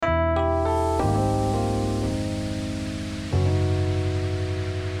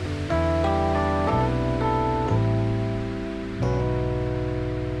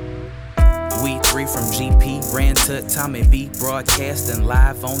from GP, ran to Tommy B, broadcasting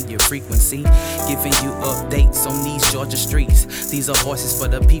live on your frequency, giving you updates on these Georgia streets. These are voices for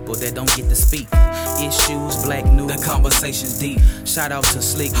the people that don't get to speak. Issues, black news, the conversation's deep. Shout out to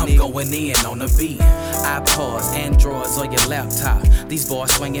Slick Nick, I'm going in on the beat. iPods, Androids, or your laptop. These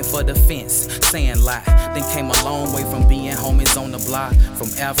boys swinging for the fence, saying lie. Then came a long way from being homies on the block. From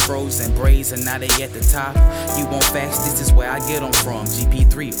afros and braids, and now they at the top. You want facts, this is where I get them from.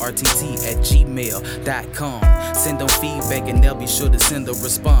 GP3 RTT@gmail.com. Send them feedback and they'll be sure to send a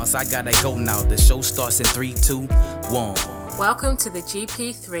response. I gotta go now. The show starts in 3, 2, 1. Welcome to the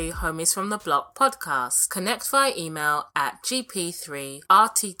GP3 Homies from the Block podcast. Connect via email at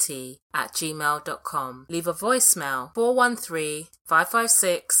gp3rtt@gmail.com. Leave a voicemail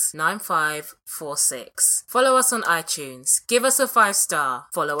 413-556-9546. Follow us on iTunes. Give us a 5-star.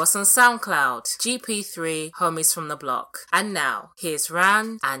 Follow us on SoundCloud. GP3 Homies from the Block. And now, here's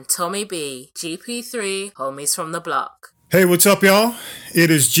Ran and Tommy B. GP3 Homies from the Block. Hey, what's up, y'all? It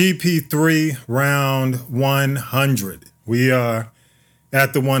is GP3 round 100. We are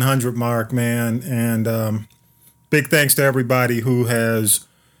at the 100 mark, man, and big thanks to everybody who has,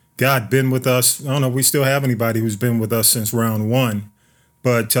 been with us. I don't know if we still have anybody who's been with us since round 1,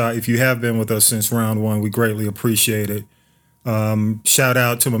 but if you have been with us since round 1, we greatly appreciate it. Shout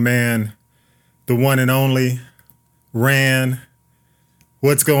out to my man, the one and only, Ran.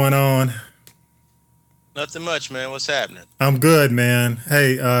 What's going on? Nothing much, man. What's happening? I'm good, man.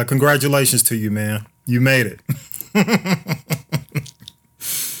 Hey, congratulations to you, man. You made it.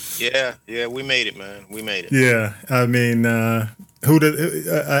 Yeah, we made it, man. We made it. Yeah, I mean, I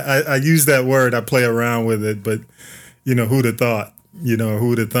use that word, I play around with it, but, who'd have thought,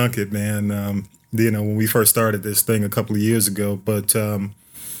 who'd have thunk it, man, when we first started this thing a couple of years ago, but, I'll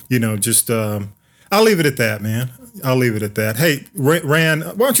leave it at that, man. I'll leave it at that. Hey, Ran,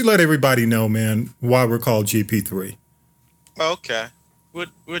 why don't you let everybody know, man, why we're called GP3? Okay.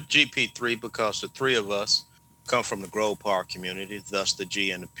 We're GP3 because the three of us come from the Grove Park community, thus the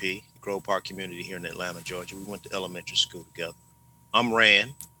G and the P, Grove Park community here in Atlanta, Georgia. We went to elementary school together. I'm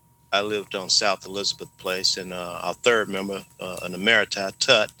Ran. I lived on South Elizabeth Place, and our third member, an Emeriti,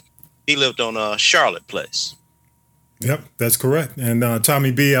 Tut, he lived on Charlotte Place. Yep, that's correct. And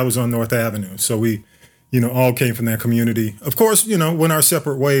Tommy B, I was on North Avenue. So we, all came from that community. Of course, went our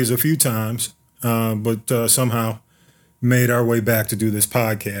separate ways a few times, but somehow made our way back to do this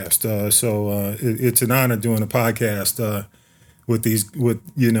podcast. It's an honor doing a podcast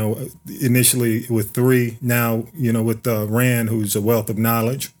initially with 3, now, with Rand, who's a wealth of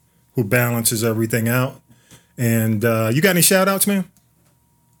knowledge, who balances everything out. And you got any shout outs, man?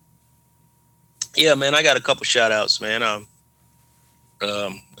 Yeah, man, I got a couple shout outs, man.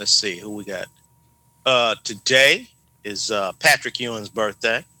 Let's see who we got. Today is Patrick Ewing's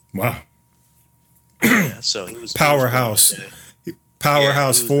birthday. Wow. Yeah, so he was powerhouse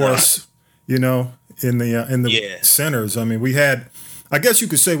force, in the centers. I mean, we had, I guess you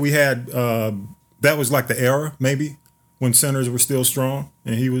could say we had, that was like the era maybe when centers were still strong,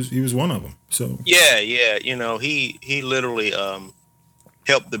 and he was one of them. So yeah, he literally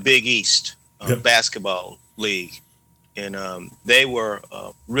helped the Big East basketball league, and they were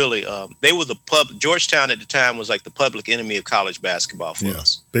really they were Georgetown at the time was like the public enemy of college basketball for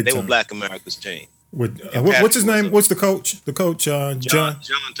us. They were Black America's team. What's his name? What's the coach? The coach, John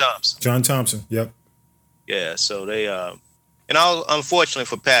Thompson. John Thompson. Yep. Yeah. So they, unfortunately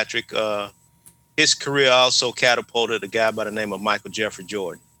for Patrick, his career also catapulted a guy by the name of Michael Jeffrey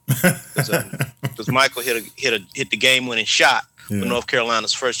Jordan, because Michael hit the game-winning shot for North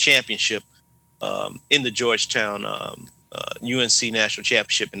Carolina's first championship in the Georgetown UNC National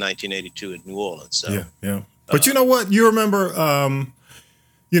Championship in 1982 in New Orleans. So, yeah. But you know what? You remember.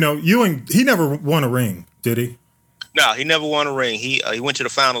 Ewing, he never won a ring, did he? No, he never won a ring. He went to the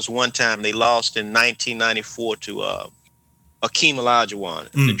finals one time. They lost in 1994 to Akeem Olajuwon,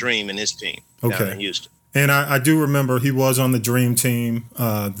 the Dream, and his team down in Houston. And I do remember he was on the Dream team,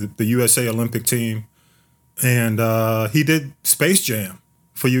 the USA Olympic team, and he did Space Jam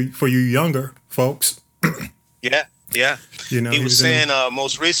for you younger folks. Yeah. He was saying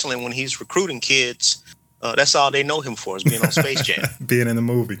most recently when he's recruiting kids, that's all they know him for is being on Space Jam. Being in the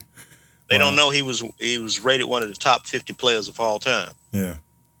movie. They don't know he was rated one of the top 50 players of all time. Yeah.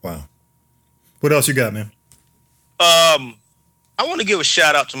 Wow. What else you got, man? I want to give a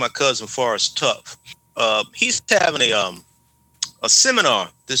shout out to my cousin Forrest Tuff. He's having a seminar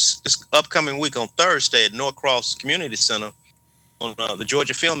this upcoming week on Thursday at Norcross Community Center on the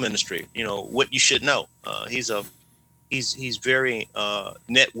Georgia film industry. What you should know. He's very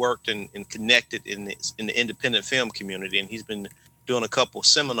networked and connected in the independent film community, and he's been doing a couple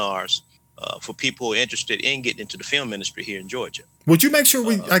seminars for people who are interested in getting into the film industry here in Georgia. Would you make sure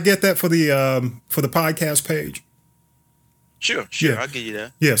I get that for the podcast page? Sure, Yeah. I'll give you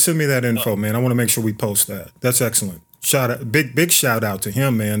that. Yeah, send me that info, man. I want to make sure we post that. That's excellent. Big shout out to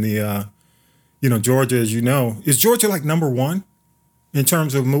him, man. Georgia, as you know, is Georgia like number one in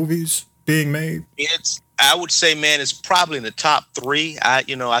terms of movies being made? I would say, man, it's probably in the top 3. I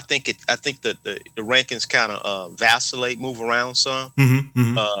think that the rankings kind of vacillate, move around some.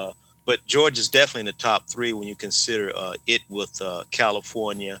 But Georgia's definitely in the top 3 when you consider it with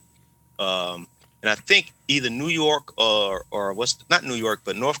California, and I think either New York or not New York,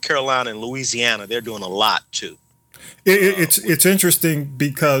 but North Carolina and Louisiana. They're doing a lot too. It's interesting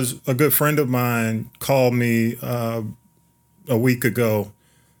because a good friend of mine called me a week ago,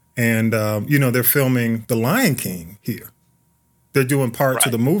 and they're filming The Lion King here. They're doing parts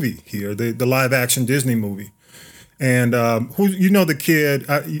of the movie here, the live action Disney movie. And the kid,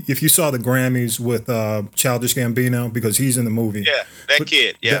 if you saw the Grammys with Childish Gambino, because he's in the movie. Yeah, that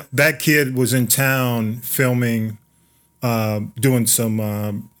kid, yeah. That kid was in town filming, doing some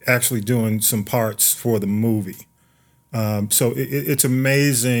parts for the movie. So it's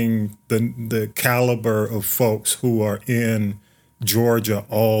amazing the caliber of folks who are in Georgia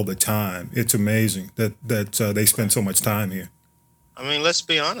all the time. It's amazing that they spend so much time here. I mean, let's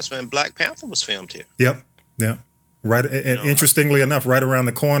be honest, man. Black Panther was filmed here. Yep. Right, and interestingly enough, right around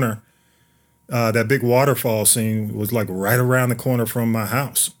the corner, that big waterfall scene was like right around the corner from my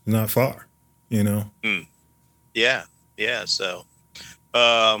house, not far. Yeah. So,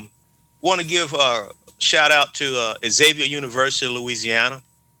 want to give a shout out to Xavier University of Louisiana.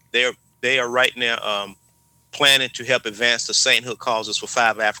 They are right now planning to help advance the sainthood causes for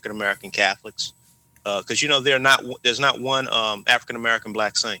 5 African American Catholics, because there's not one African American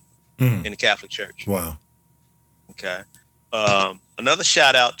black saint in the Catholic Church. Wow. Okay. Another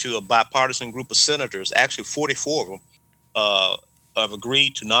shout out to a bipartisan group of senators, actually 44 of them, have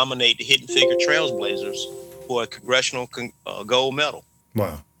agreed to nominate the Hidden Figure Trailblazers for a congressional gold medal.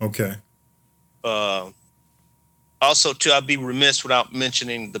 Wow. Okay. Also, too, I'd be remiss without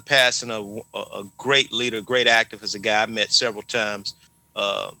mentioning the passing of a great leader, great activist, a guy I met several times,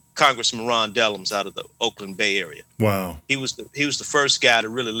 Congressman Ron Dellums out of the Oakland Bay area. Wow. He was the first guy that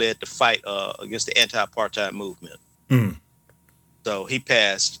really led the fight against the anti-apartheid movement. So he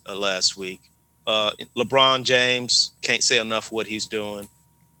passed last week. LeBron James, can't say enough what he's doing.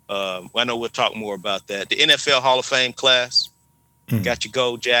 I know we'll talk more about that. The NFL Hall of Fame class got your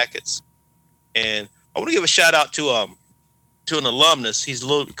gold jackets, and I want to give a shout out to an alumnus. He's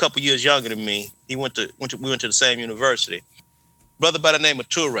a couple years younger than me. We went to the same university. Brother by the name of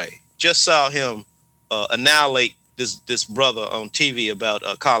Toure. Just saw him annihilate this brother on TV about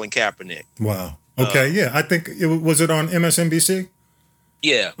Colin Kaepernick. Wow. Okay. Yeah, I think was it on MSNBC?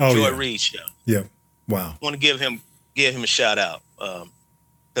 Yeah. Oh, Joy yeah. Reid show. Yeah. Wow. I want to give him a shout out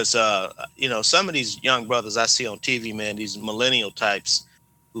because some of these young brothers I see on TV, man, these millennial types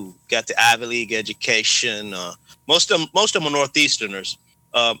who got the Ivy League education. Most of them are Northeasterners.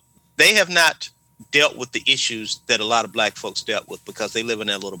 They have not dealt with the issues that a lot of black folks dealt with because they live in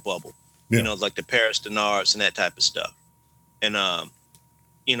that little bubble. Yeah. Like the Paris Denards and that type of stuff. And I'm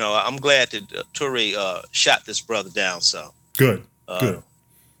glad that Toure shot this brother down. So good.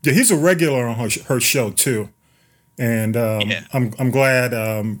 Yeah, he's a regular on her show too, and I'm glad.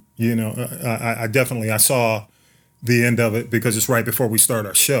 I definitely saw the end of it because it's right before we start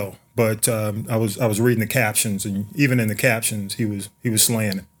our show. But I was reading the captions, and even in the captions, he was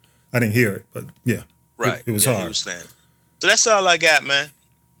slaying it. I didn't hear it, but yeah, right. It was hard. He was slaying it. So that's all I got, man.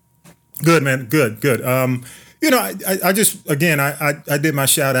 Good, man. Good. I just, again, I did my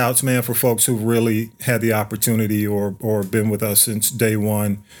shout outs, man, for folks who really had the opportunity or been with us since day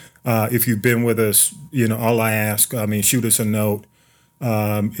one. If you've been with us, all I ask, shoot us a note.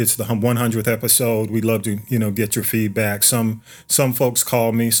 It's the 100th episode. We'd love to, get your feedback. Some folks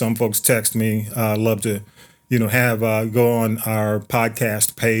call me, some folks text me. Love to, go on our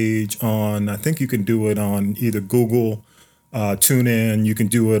podcast page on, I think you can do it on either Google, TuneIn. You can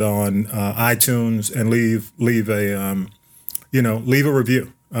do it on iTunes and leave a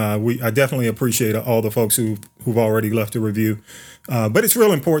review. I definitely appreciate all the folks who've already left a review. But it's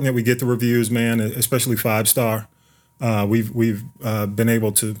real important that we get the reviews, man, especially 5-star. We've been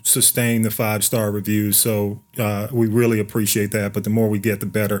able to sustain the 5-star reviews, so we really appreciate that. But the more we get, the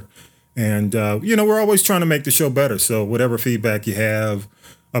better. And we're always trying to make the show better. So whatever feedback you have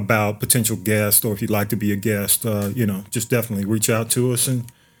about potential guests, or if you'd like to be a guest, just definitely reach out to us, and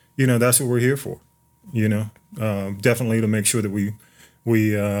that's what we're here for. Definitely to make sure that we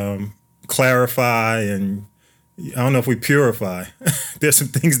clarify and I don't know if we purify. There's some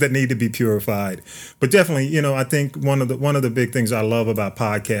things that need to be purified, but definitely, I think one of the big things I love about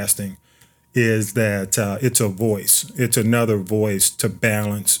podcasting is that it's a voice. It's another voice to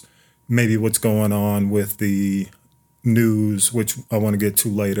balance maybe what's going on with the news, which I want to get to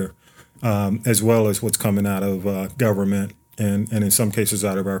later, as well as what's coming out of government and in some cases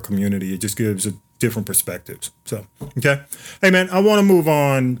out of our community. It just gives a different perspectives. So, okay. Hey, man, I want to move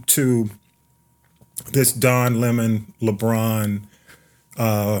on to this Don Lemon LeBron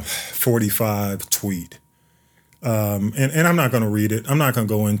 45 tweet. And I'm not going to read it. I'm not going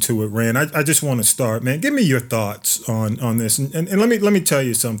to go into it, Rand. I just want to start, man. Give me your thoughts on this. And let me tell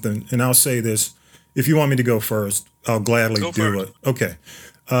you something, and I'll say this. If you want me to go first, I'll gladly do it. Okay.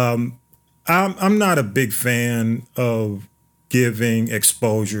 I'm not a big fan of giving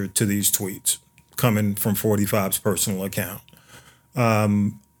exposure to these tweets coming from 45's personal account.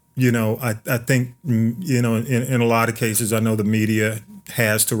 I think, in a lot of cases, I know the media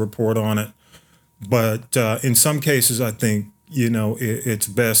has to report on it. But in some cases, I think, it's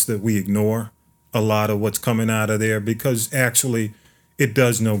best that we ignore a lot of what's coming out of there because actually it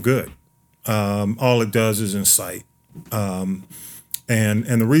does no good. All it does is incite. And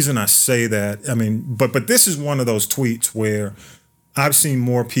the reason I say that, but this is one of those tweets where I've seen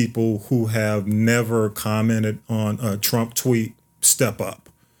more people who have never commented on a Trump tweet step up.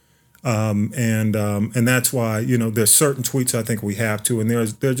 And that's why, there's certain tweets I think we have to, and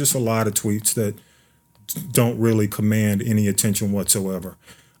there's just a lot of tweets that don't really command any attention whatsoever.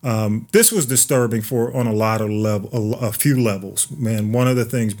 This was disturbing on a few levels, man. One of the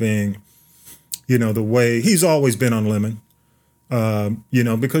things being, the way he's always been on Lemon,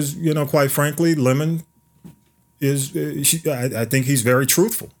 because, quite frankly, Lemon I think he's very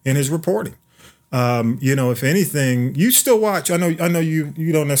truthful in his reporting. If anything, you still watch. I know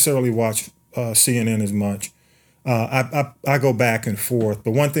you don't necessarily watch CNN as much. I go back and forth,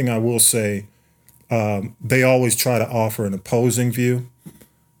 but one thing I will say, they always try to offer an opposing view,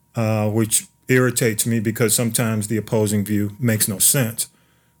 which irritates me because sometimes the opposing view makes no sense.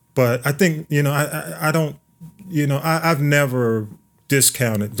 But I think, I don't, I've never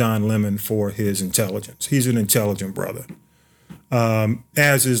discounted Don Lemon for his intelligence. He's an intelligent brother,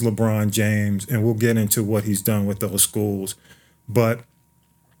 as is LeBron James, and we'll get into what he's done with those schools. But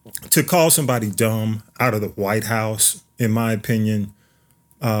to call somebody dumb out of the White House, in my opinion,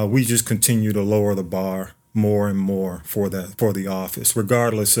 we just continue to lower the bar more and more for the office,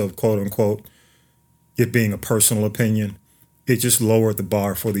 regardless of quote unquote it being a personal opinion. It just lowered the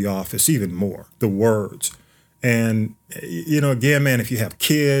bar for the office even more. The words, and again, man, if you have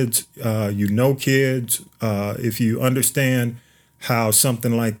kids, kids, if you understand how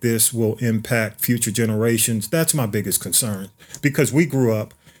something like this will impact future generations, that's my biggest concern because we didn't grow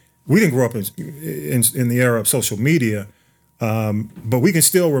up in the era of social media. But we can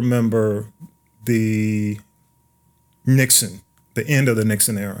still remember the end of the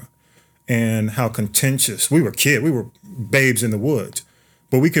Nixon era, and how contentious we were. We were babes in the woods,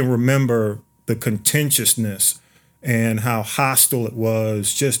 but we can remember the contentiousness and how hostile it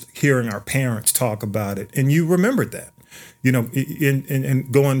was just hearing our parents talk about it. And you remembered that, in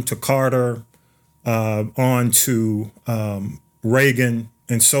going to Carter, on to Reagan,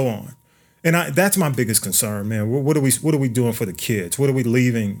 and so on. And that's my biggest concern, man. What are we doing for the kids? What are we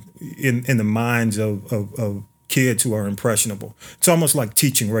leaving in the minds of kids who are impressionable? It's almost like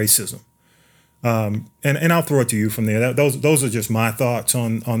teaching racism. And I'll throw it to you from there. Those are just my thoughts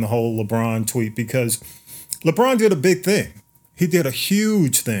on the whole LeBron tweet, because LeBron did a big thing. He did a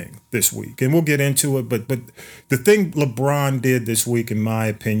huge thing this week, and we'll get into it. But the thing LeBron did this week, in my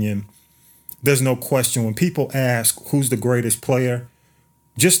opinion, there's no question. When people ask who's the greatest player,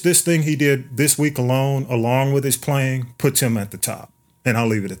 just this thing he did this week alone, along with his playing, puts him at the top. And I'll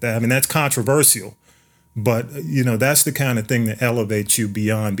leave it at that. That's controversial, but that's the kind of thing that elevates you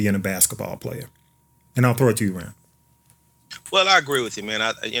beyond being a basketball player. And I'll throw it to you, Rand. Well, I agree with you, man.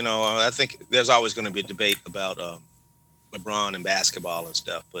 I think there's always going to be a debate about LeBron and basketball and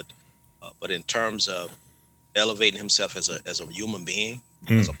stuff, but in terms of elevating himself as a human being,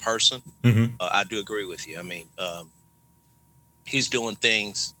 as a person, I do agree with you. He's doing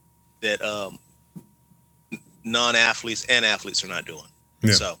things that non-athletes and athletes are not doing.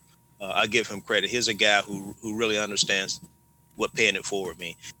 Yeah. So I give him credit. Here's a guy who really understands what paying it forward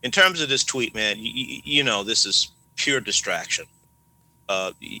means. In terms of this tweet, man, this is pure distraction.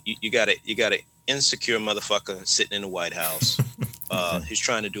 You got an insecure motherfucker sitting in the White House. He's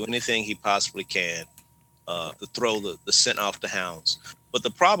trying to do anything he possibly can to throw the scent off the hounds. But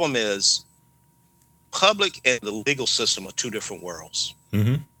the problem is, public and the legal system are two different worlds.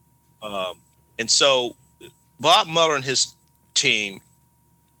 And so Bob Mueller and his team,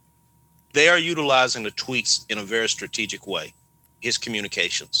 they are utilizing the tweets in a very strategic way, his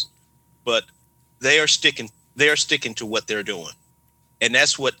communications, but they are sticking to what they're doing. And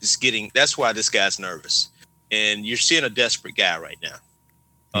that's why this guy's nervous. And you're seeing a desperate guy right now.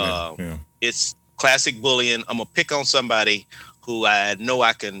 It's classic bullying. I'm gonna pick on somebody who I know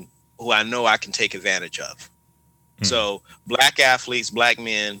I can take advantage of. So black athletes, black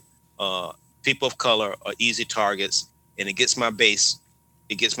men, people of color are easy targets, and it gets my base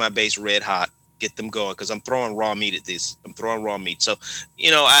red hot, get them going, because I'm throwing raw meat at these. So,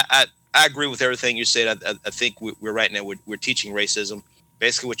 I agree with everything you said. I think we're right now we're teaching racism.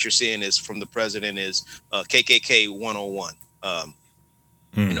 Basically, what you're seeing is from the president is KKK 101.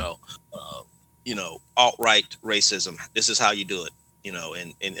 Alt-right racism. This is how you do it.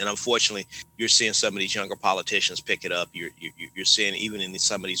 And unfortunately, you're seeing some of these younger politicians pick it up. You're seeing even in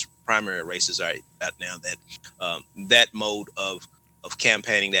some of these primary races right now that mode of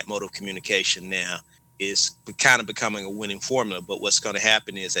campaigning, that mode of communication now is kind of becoming a winning formula. But what's going to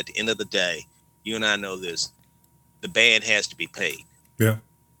happen is at the end of the day, you and I know this, the band has to be paid. Yeah.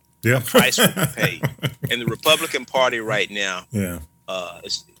 The price will be paid. And the Republican Party right now, the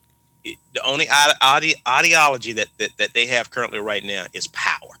only ideology that they have currently right now is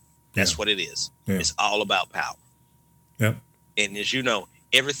power. That's what it is. Yeah. It's all about power. Yep. And as you know,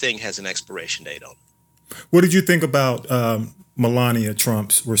 everything has an expiration date on it. What did you think about Melania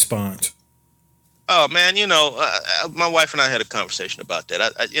Trump's response? Oh man, my wife and I had a conversation about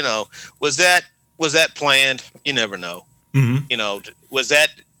that. Was that planned? You never know. Mm-hmm. Was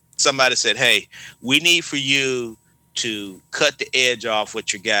that somebody said, "Hey, we need for you to cut the edge off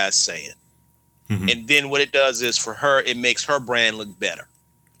what your guy's saying," and then what it does is for her, it makes her brand look better,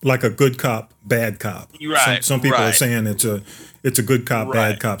 like a good cop, bad cop. Right. Some people are saying it's a good cop,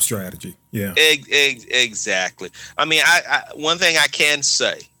 bad cop strategy. Yeah. Exactly. I mean, I one thing I can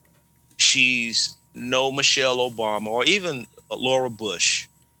say, she's no Michelle Obama or even Laura Bush,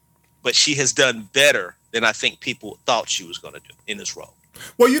 but she has done better than I think people thought she was going to do in this role.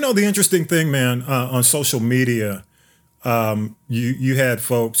 Well, the interesting thing, man, on social media, you had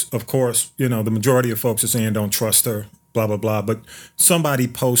folks, of course, the majority of folks are saying don't trust her, blah, blah, blah. But somebody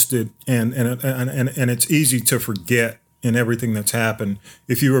posted, and it's easy to forget in everything that's happened.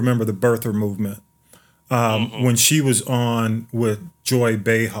 If you remember the birther movement, when she was on with Joy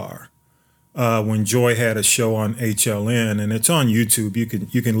Behar, when Joy had a show on HLN, and it's on YouTube,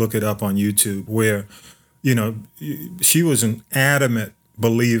 you can look it up on YouTube, where, she was an adamant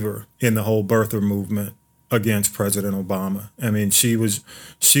believer in the whole birther movement against President Obama. I mean, she was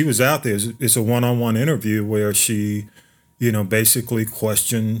out there. It's a one-on-one interview where she, basically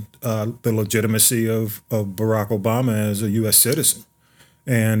questioned the legitimacy of Barack Obama as a U.S. citizen.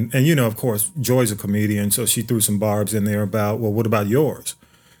 And of course, Joy's a comedian, so she threw some barbs in there about, well, what about yours?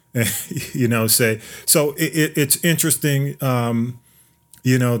 And, so it's interesting,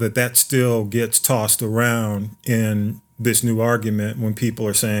 that still gets tossed around in this new argument when people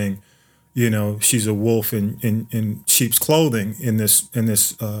are saying, she's a wolf in sheep's clothing in this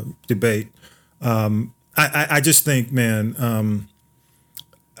debate. I just think, man,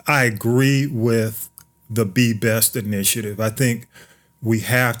 I agree with the Be Best initiative. I think we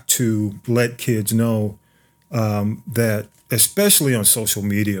have to let kids know that, especially on social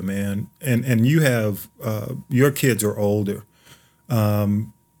media, man, and you have your kids are older. For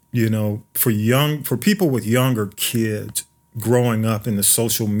people with younger kids growing up in the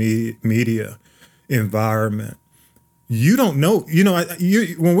social media environment, you don't know,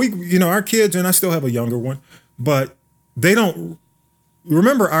 when we, our kids, and I still have a younger one, but they don't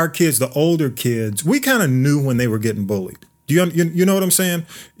remember our kids, the older kids, we kind of knew when they were getting bullied. Do you know what I'm saying?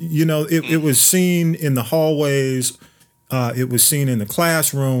 It was seen in the hallways, it was seen in the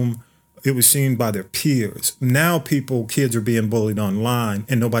classroom, it was seen by their peers. Now kids are being bullied online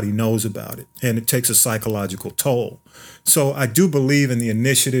and nobody knows about it. And it takes a psychological toll. So I do believe in the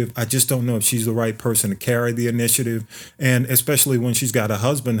initiative. I just don't know if she's the right person to carry the initiative. And especially when she's got a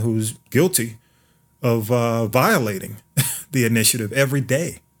husband who's guilty of violating the initiative every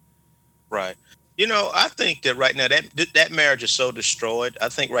day. Right. I think that right now that marriage is so destroyed. I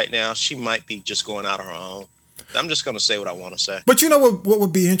think right now she might be just going out on her own. I'm just going to say what I want to say. But what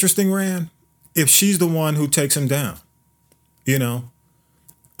would be interesting, Rand? If she's the one who takes him down, because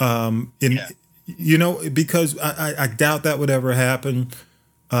I doubt that would ever happen.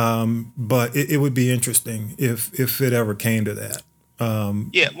 But it would be interesting if it ever came to that. Well,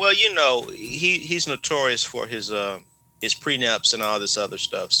 he's notorious for his prenups and all this other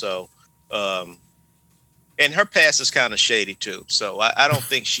stuff. So, and her past is kind of shady too. So I don't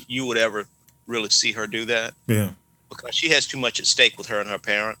think you would ever really see her do that. Yeah. Because she has too much at stake with her and her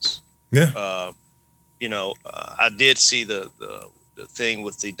parents. Yeah. I did see the thing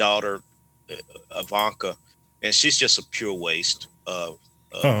with the daughter, Ivanka, and she's just a pure waste for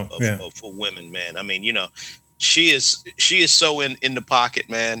women, man. I mean, she is so in the pocket,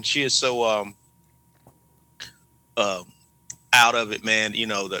 man. She is so out of it, man.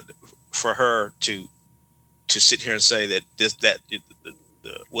 That for her to sit here and say that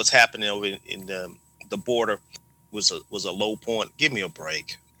what's happening over in the border was a low point. Give me a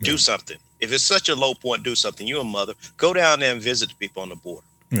break. Do something. If it's such a low point, do something. You're a mother. Go down there and visit the people on the border.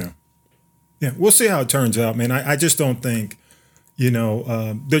 Yeah. Yeah. We'll see how it turns out, man. I just don't think, there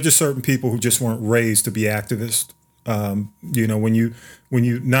are just certain people who just weren't raised to be activists. When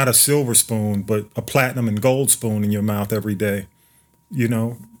you not a silver spoon, but a platinum and gold spoon in your mouth every day,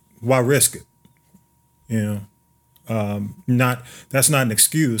 why risk it? That's not an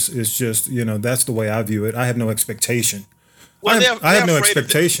excuse. It's just, that's the way I view it. I have no expectation. Well, I have no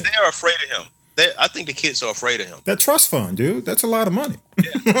expectation. They're afraid of him. I think the kids are afraid of him. That trust fund, dude, that's a lot of money.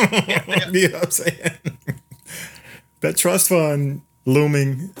 Yeah. You know what I'm saying? That trust fund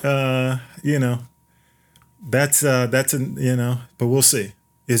looming, that's but we'll see.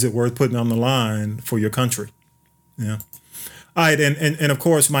 Is it worth putting on the line for your country? Yeah. All right, and of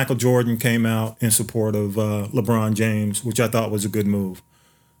course, Michael Jordan came out in support of LeBron James, which I thought was a good move.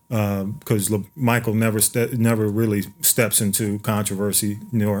 Because Michael never really steps into controversy,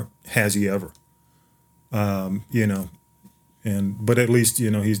 nor has he ever. But at least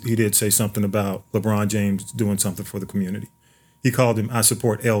he did say something about LeBron James doing something for the community. He called him, I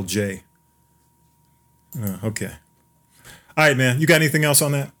support LJ. Okay. All right, man. You got anything else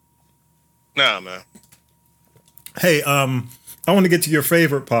on that? Nah, man. Hey, I want to get to your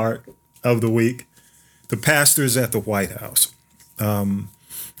favorite part of the week: the pastors at the White House. Let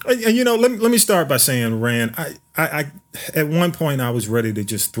me start by saying, Rand, I at one point I was ready to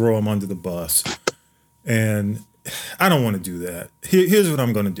just throw him under the bus, and I don't want to do that. Here's what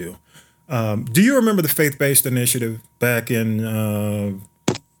I'm going to do. Do you remember the faith-based initiative back in,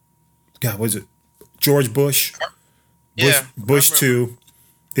 was it George Bush? Yeah, Bush 2.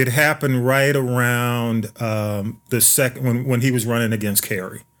 It happened right around the second when he was running against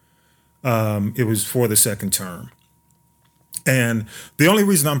Kerry. It was for the second term. And the only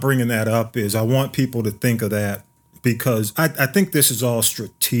reason I'm bringing that up is I want people to think of that because I think this is all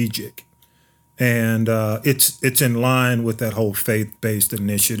strategic. And it's in line with that whole faith-based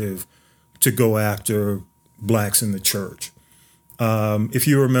initiative to go after blacks in the church. If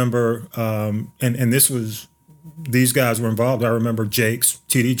you remember, and these guys were involved. I remember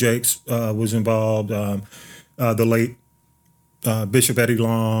T.D. Jakes was involved, the late Bishop Eddie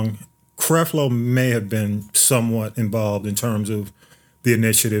Long. Creflo may have been somewhat involved in terms of the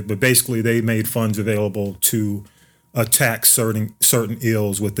initiative, but basically they made funds available to attack certain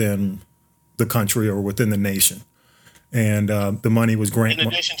ills within the country or within the nation, and the money was granted.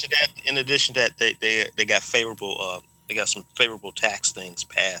 In addition to that, they got favorable. They got some favorable tax things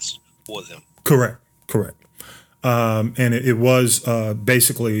passed for them. Correct. And it was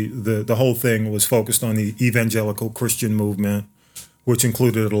basically the whole thing was focused on the evangelical Christian movement, which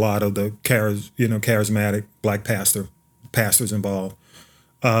included a lot of the charismatic black pastors involved.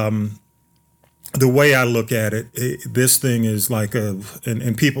 The way I look at it, this thing is like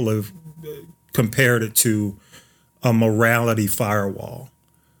and people have compared it to a morality firewall,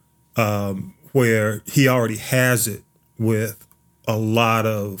 where he already has it with a lot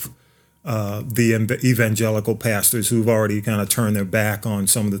of the evangelical pastors who've already kind of turned their back on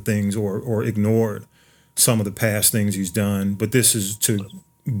some of the things or ignored some of the past things he's done. But this is to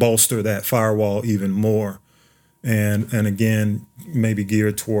bolster that firewall even more. And again, maybe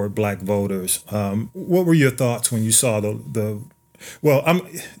geared toward black voters. What were your thoughts when you saw the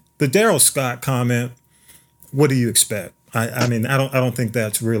Daryl Scott comment? What do you expect? I mean, I don't think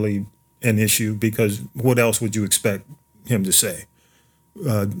that's really an issue because what else would you expect him to say?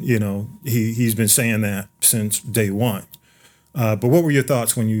 He's been saying that since day one. But what were your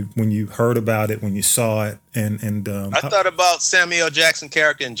thoughts when you heard about it, when you saw it, and I thought about Samuel Jackson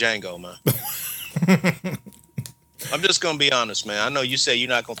character in Django, man. I'm just gonna be honest, man. I know you say you're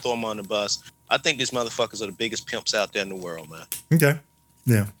not gonna throw them on the bus. I think these motherfuckers are the biggest pimps out there in the world, man. Okay,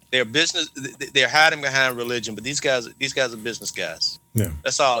 yeah. They're business. They're hiding behind religion, but these guys are business guys. Yeah,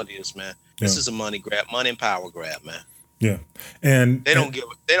 that's all it is, man. This is a money grab, money and power grab, man. Yeah, and they don't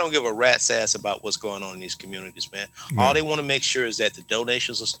give a rat's ass about what's going on in these communities, man. Yeah. All they want to make sure is that the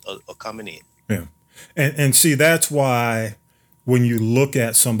donations are coming in. Yeah, and see, that's why when you look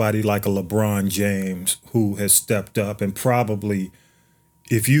at somebody like a LeBron James who has stepped up and probably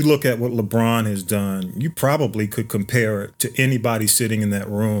if you look at what LeBron has done, you probably could compare it to anybody sitting in that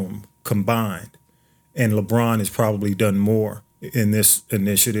room combined. And LeBron has probably done more in this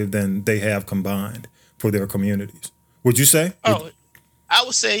initiative than they have combined for their communities. Would you say? Oh, I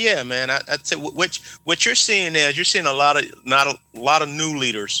would say, yeah, man. I'd say what you're seeing there is you're seeing a lot of new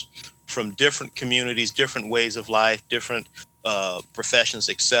leaders from different communities, different ways of life, different professions,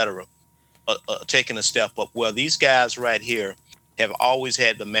 etc., taking a step up. Well, these guys right here have always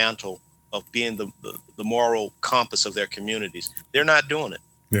had the mantle of being the moral compass of their communities. They're not doing it.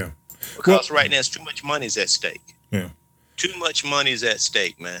 Yeah. Because right now, it's too much money is at stake. Yeah. Too much money is at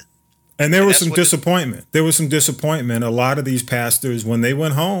stake, man. And there was some disappointment. There was some disappointment. A lot of these pastors, when they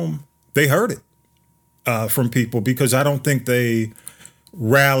went home, they heard it from people because I don't think they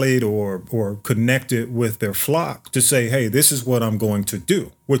rallied or connected with their flock to say, hey, this is what I'm going to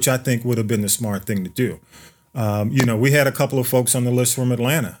do, which I think would have been the smart thing to do. We had a couple of folks on the list from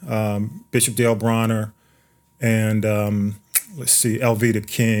Atlanta, Bishop Dale Bronner and Elvita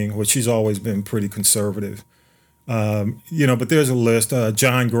King, which she's always been pretty conservative. But there's a list.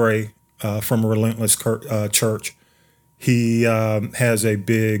 John Gray from Relentless Church. He has a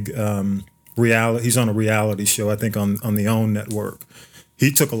big reality. He's on a reality show, I think, on the OWN network.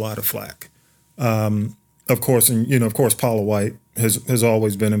 He took a lot of flack. Of course, Paula White has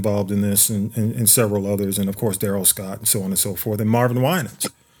always been involved in this and several others. And, of course, Darrell Scott and so on and so forth. And Marvin Winans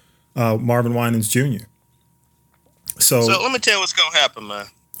Jr. So let me tell you what's going to happen, man.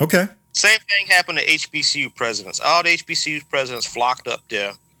 Okay. Same thing happened to HBCU presidents. All the HBCU presidents flocked up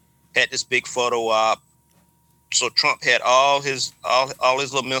there, had this big photo op. So Trump had all his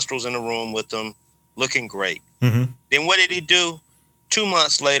little minstrels in the room with them, looking great. Mm-hmm. Then what did he do? 2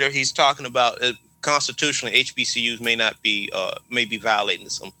 months later, he's talking about constitutionally HBCUs may be violating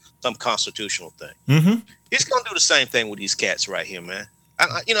some constitutional thing. Mm-hmm. He's gonna do the same thing with these cats right here, man.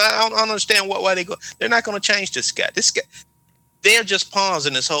 I don't understand why they go. They're not gonna change this guy. They're just pawns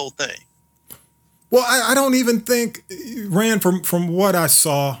in this whole thing. Well, I don't even think, Rand, from what I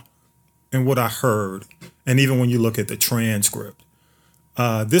saw and what I heard, and even when you look at the transcript,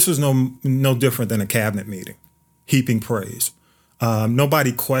 this was no different than a cabinet meeting, heaping praise.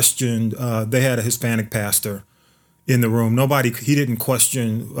 Nobody questioned. They had a Hispanic pastor in the room. He didn't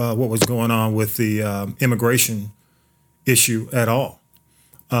question what was going on with the immigration issue at all.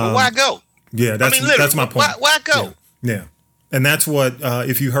 Well, why go? Yeah, that's my point. Why go? Yeah. And that's what,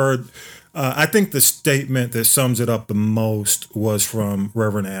 if you heard, I think the statement that sums it up the most was from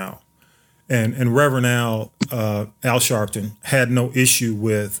Reverend Al. And Reverend Al Sharpton had no issue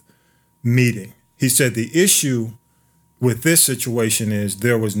with meeting. He said the issue with this situation is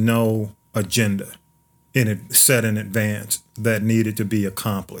there was no agenda set in advance that needed to be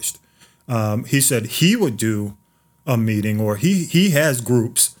accomplished. He said he would do a meeting, or he has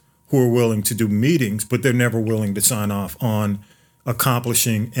groups who are willing to do meetings, but they're never willing to sign off on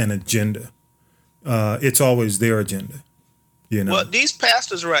accomplishing an agenda. It's always their agenda. Well, these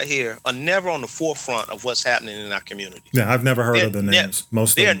pastors right here are never on the forefront of what's happening in our community. Yeah, I've never heard of the names.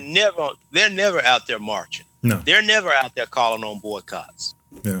 Most of them. They're never out there marching. No. They're never out there calling on boycotts.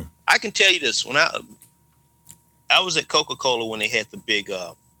 Yeah. I can tell you this. When I was at Coca-Cola when they had the big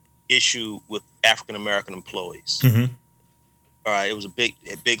issue with African-American employees. Mm-hmm. All right. It was a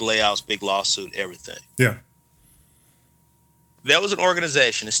big layouts, big lawsuit, everything. Yeah. There was an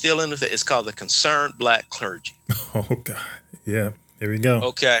organization. It's still in it's called the Concerned Black Clergy. Oh, God. Yeah. Here we go.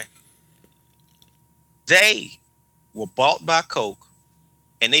 Okay. They were bought by Coke,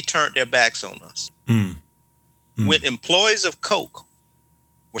 and they turned their backs on us. When employees of Coke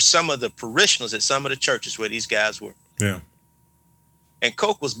were some of the parishioners at some of the churches where these guys were. Yeah. And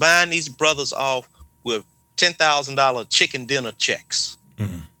Coke was buying these brothers off with $10,000 chicken dinner checks,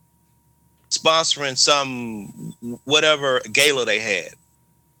 sponsoring some whatever gala they had.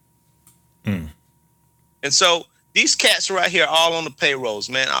 And so these cats right here, all on the payrolls,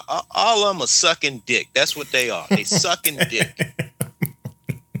 man, all of them are sucking dick. That's what they are. They sucking dick.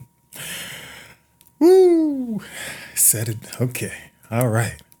 Woo! Said it. Okay. All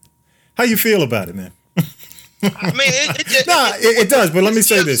right. How you feel about it, man? I mean, it does. But let me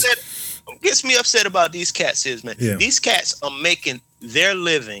say this. What gets me upset about these cats is, man, these cats are making their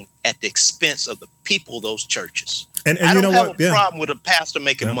living at the expense of the people of those churches. And I don't have a problem with a pastor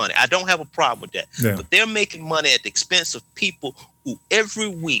making money. I don't have a problem with that. Yeah. But they're making money at the expense of people who every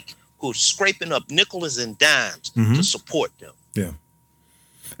week who are scraping up nickels and dimes to support them. Yeah.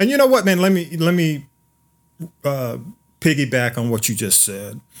 And you know what, man? Let me piggyback on what you just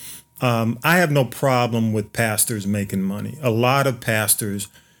said. I have no problem with pastors making money. A lot of pastors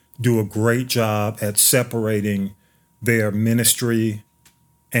do a great job at separating their ministry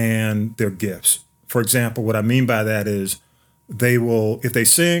and their gifts. For example, what I mean by that is they will, if they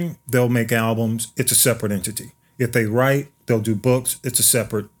sing, they'll make albums. It's a separate entity. If they write, they'll do books. It's a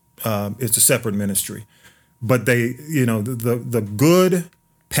separate ministry. But they, the good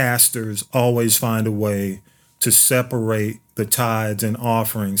pastors always find a way to separate the tithes and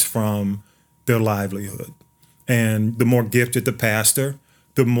offerings from their livelihood. And the more gifted the pastor,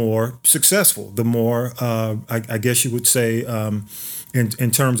 the more successful, the more, I guess you would say,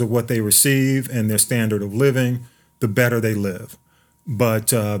 in terms of what they receive and their standard of living, the better they live.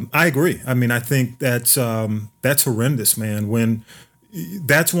 But I agree. I mean, I think that's horrendous, man. When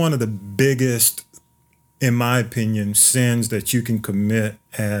that's one of the biggest, in my opinion, sins that you can commit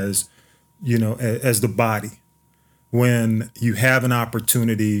as the body, when you have an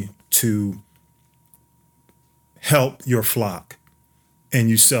opportunity to help your flock and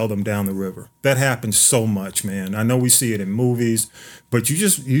you sell them down the river. That happens so much, man. I know we see it in movies, but you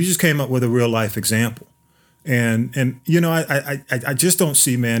just came up with a real life example. And I just don't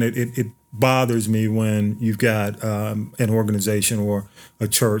see, man, it bothers me when you've got an organization or a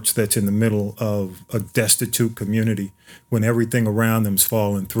church that's in the middle of a destitute community, when everything around them's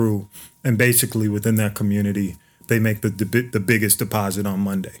falling through, and basically within that community they make the biggest deposit on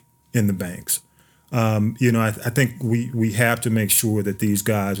Monday in the banks. I think we have to make sure that these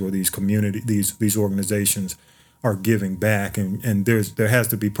guys or these these organizations are giving back, and there has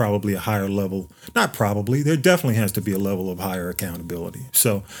to be probably a higher level. Not probably, there definitely has to be a level of higher accountability.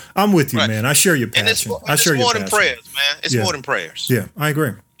 So I'm with you, right, man. I share your passion. It's more than prayers, man. It's more than prayers. Yeah, I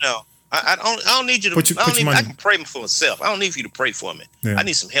agree. No, I don't need you to. I can pray for myself. I don't need you to pray for me. Yeah. I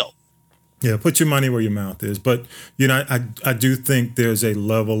need some help. Yeah, put your money where your mouth is. But I do think there's a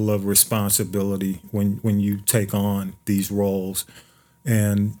level of responsibility when you take on these roles,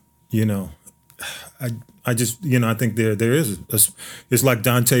 and I just I think there is it's like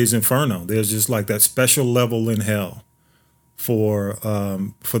Dante's Inferno. There's just like that special level in hell for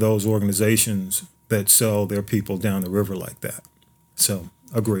those organizations that sell their people down the river like that. So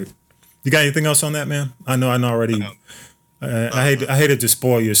agreed. You got anything else on that, man? I know already. I hated to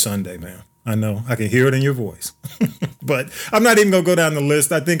spoil your Sunday, man. I know. I can hear it in your voice. But I'm not even going to go down the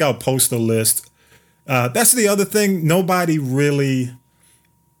list. I think I'll post a list. That's the other thing. Nobody really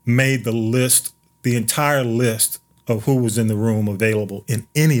made the list, the entire list of who was in the room available in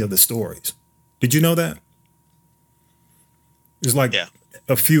any of the stories. Did you know that? There's like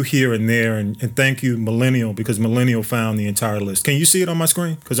a few here and there. And thank you, Millennial, because Millennial found the entire list. Can you see it on my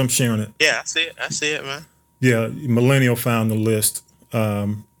screen? Because I'm sharing it. Yeah, I see it, man. Yeah, Millennial found the list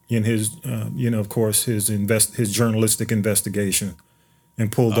in his, of course, his journalistic investigation, and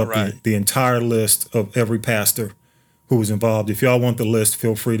pulled up the entire list of every pastor who was involved. If y'all want the list,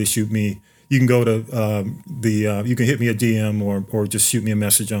 feel free to shoot me. You can go to you can hit me a DM or just shoot me a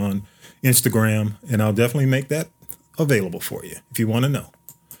message on Instagram, and I'll definitely make that available for you if you want to know.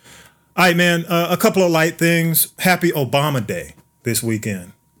 All right, man. A couple of light things. Happy Obama Day this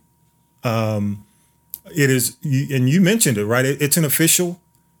weekend. It is, and you mentioned it, right? It's an official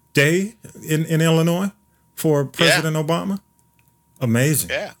day in Illinois for President Obama.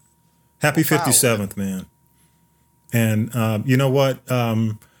 Amazing. Yeah. Happy 57th, man. And you know what?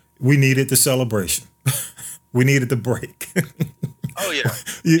 We needed the celebration. We needed the break. Oh, yeah.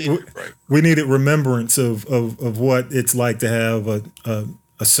 We needed remembrance of what it's like to have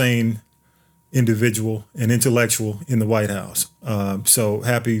a sane individual, an intellectual in the White House. So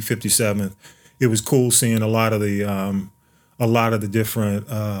happy 57th. It was cool seeing a lot of the different,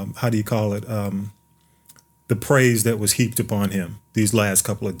 how do you call it? The praise that was heaped upon him these last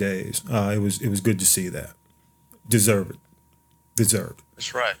couple of days. It was good to see that. Deserved.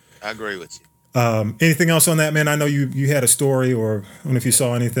 That's right. I agree with you. Anything else on that, man? I know you had a story, or I don't know if you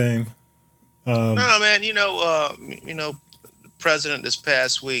saw anything. No, man. The president this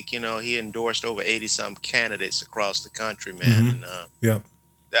past week, he endorsed over 80-some candidates across the country, man. Mm-hmm. And,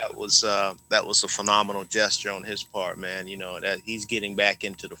 that was a phenomenal gesture on his part, man. That he's getting back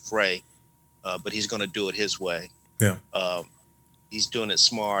into the fray, but he's going to do it his way. Yeah. He's doing it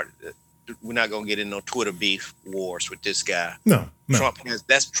smart. We're not going to get in no Twitter beef wars with this guy. No. Trump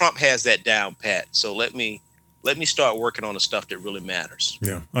has that down pat. So let me start working on the stuff that really matters.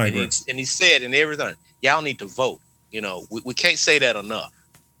 Yeah, I agree. And he said in everything, y'all need to vote. We can't say that enough.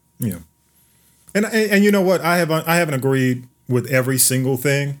 Yeah. And you know what? I haven't agreed with every single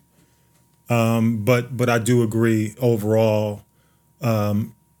thing, but I do agree overall.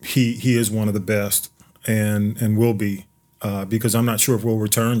 He is one of the best, and will be, because I'm not sure if we'll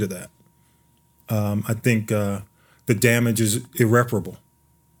return to that. I think the damage is irreparable.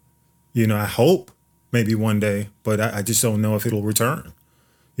 I hope maybe one day, but I just don't know if it'll return.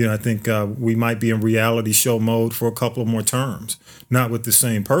 I think we might be in reality show mode for a couple of more terms, not with the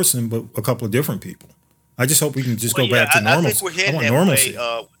same person, but a couple of different people. I just hope we can just go back to normal. I think we're heading that normalcy.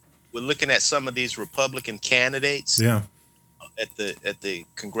 way. We're looking at some of these Republican candidates. Yeah. At the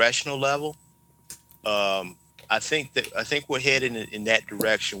congressional level, I think we're heading in that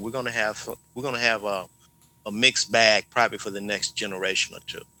direction. We're gonna have a mixed bag probably for the next generation or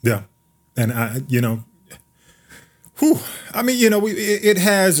two. Yeah, and it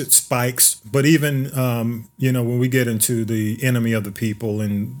has its spikes, but even when we get into the enemy of the people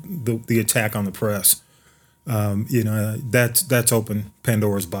and the attack on the press, that's open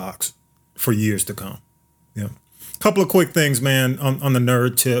Pandora's box for years to come. Yeah. Couple of quick things, man, on the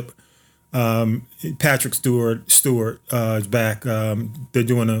nerd tip. Patrick Stewart is back. They're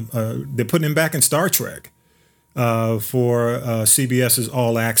putting him back in Star Trek for CBS's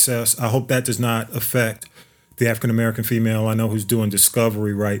All Access. I hope that does not affect the African American female I know who's doing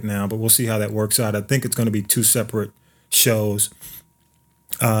Discovery right now, but we'll see how that works out. I think it's going to be 2 separate shows.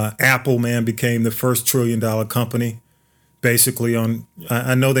 Apple, man, became the first $1 trillion company. Basically,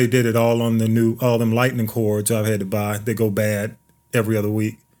 I know they did it all on all them lightning cords I've had to buy. They go bad every other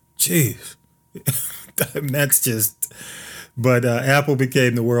week. Jeez, that's just. But Apple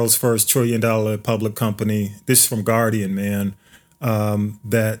became the world's first $1 trillion public company. This is from Guardian, man.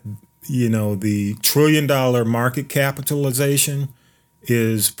 That the $1 trillion market capitalization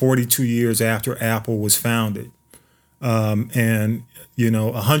is 42 years after Apple was founded, and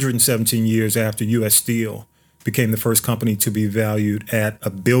 117 years after U.S. Steel became the first company to be valued at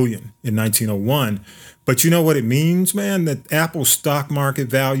 $1 billion in 1901. But you know what it means, man? That Apple's stock market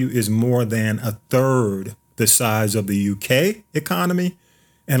value is more than a third the size of the UK economy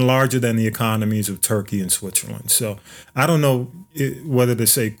and larger than the economies of Turkey and Switzerland. So I don't know whether to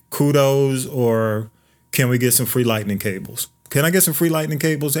say kudos or can we get some free lightning cables? Can I get some free lightning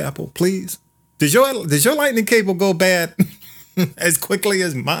cables, Apple, please? Does your lightning cable go bad as quickly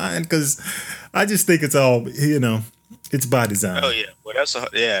as mine? Because I just think it's all, it's by design. Oh yeah, well that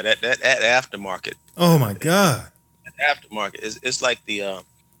aftermarket. Oh my God, that aftermarket it's like the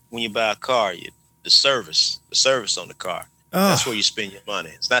when you buy a car, the service on the car. That's where you spend your money.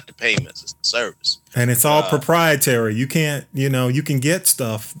 It's not the payments, it's the service. And it's all proprietary. You can't, you can get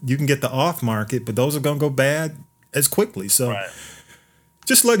stuff, you can get the off market, but those are gonna go bad as quickly. So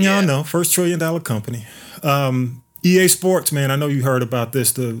just letting y'all know, first $1 trillion company. EA Sports, man, I know you heard about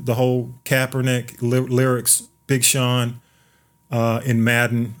this, the whole Kaepernick lyrics, Big Sean in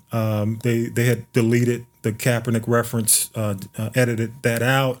Madden. They had deleted the Kaepernick reference, edited that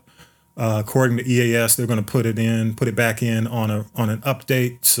out. According to EAS, they're going to put it back in on an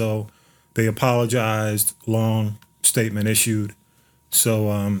update. So they apologized, long statement issued.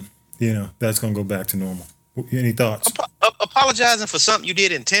 So, that's going to go back to normal. Any thoughts? Apologizing for something you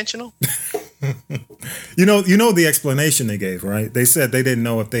did intentional? You know the explanation they gave, right? They said they didn't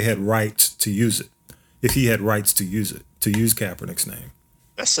know if they had rights to use it, if he had rights to use Kaepernick's name.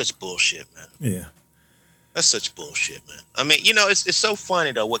 That's such bullshit, man. Yeah. That's such bullshit, man. I mean, it's so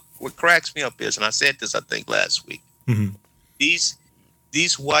funny though. What cracks me up is, and I said this I think last week. Mm-hmm.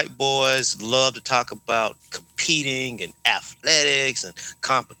 These white boys love to talk about competing and athletics and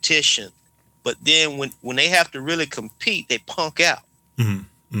competition, but then when they have to really compete, they punk out.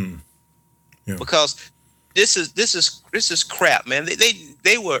 Mm-hmm. Mm-hmm. Yeah. Because this is crap, man.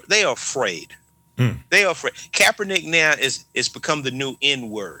 They are afraid. Mm. They are afraid. Kaepernick now is become the new N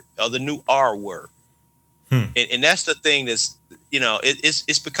word or the new R word. And that's the thing that's,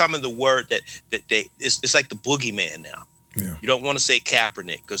 it's becoming the word that it's like the boogeyman now. Yeah. You don't want to say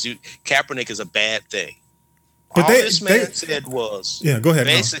Kaepernick because Kaepernick is a bad thing. But all this man said was, go ahead.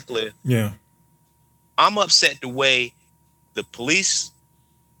 Basically, I'm upset the way the police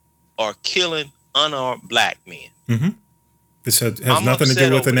are killing unarmed black men. Mm-hmm. This has nothing to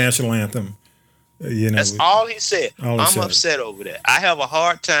do with the national anthem. That's all he said. I'm upset over that. I have a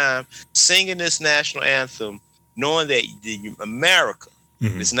hard time singing this national anthem knowing that America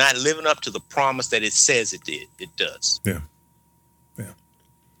is not living up to the promise that it says it did. It does. Yeah.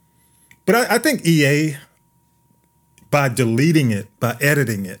 But I think EA, by deleting it, by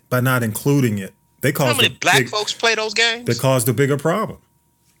editing it, by not including it, they caused how many black folks play those games? They caused a bigger problem.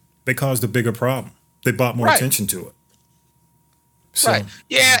 They brought more attention to it. So, right.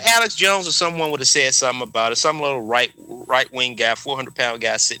 Yeah, Alex Jones or someone would have said something about it. Some little right wing guy, 400-pound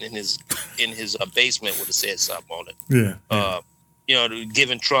guy sitting in his basement would have said something on it. Yeah.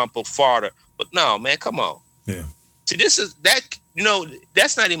 Giving Trump a farter. But no, man, come on. Yeah. See,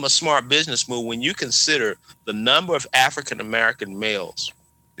 that's not even a smart business move when you consider the number of African American males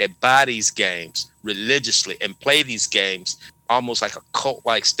that buy these games religiously and play these games almost like a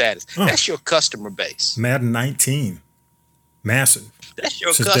cult-like status. That's your customer base. Madden 19, massive. That's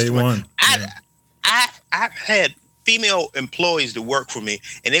your since customer. Day one. I've had female employees that work for me,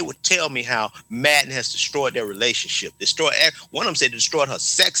 and they would tell me how Madden has destroyed their relationship. One of them said it destroyed her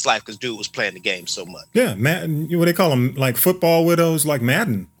sex life because dude was playing the game so much. Yeah, Madden. What they call them, like football widows, like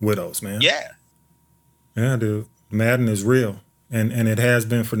Madden widows, man. Yeah, dude. Madden is real, and it has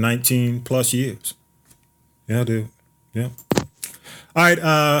been for 19 plus years. Yeah, dude. Yeah. All right,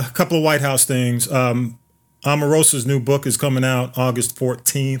 a couple of White House things. Omarosa's new book is coming out August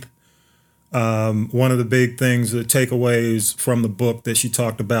 14th. One of the big things, the takeaways from the book that she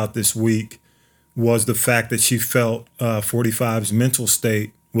talked about this week was the fact that she felt 45's mental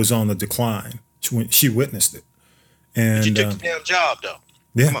state was on the decline. She witnessed it. And but you took the damn job, though.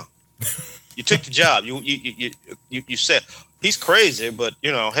 Yeah. Come on. You took the job. You said, he's crazy, but,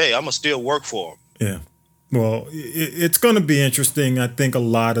 hey, I'm going to still work for him. Yeah. Well, it's going to be interesting. I think a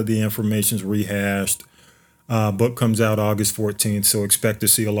lot of the information's rehashed. Book comes out August 14th, so expect to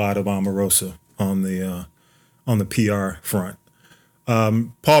see a lot of Omarosa on the PR front.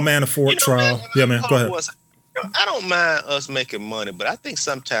 Paul Manafort trial. Man, go ahead. I don't mind us making money, but I think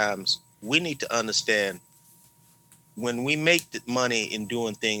sometimes we need to understand when we make the money in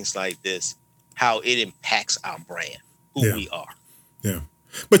doing things like this, how it impacts our brand, who we are. Yeah.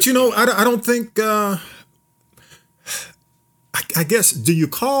 But, I don't think... I guess, do you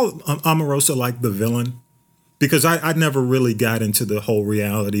call Omarosa like the villain? Because I never really got into the whole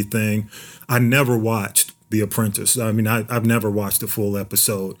reality thing. I never watched The Apprentice. I mean, I've never watched a full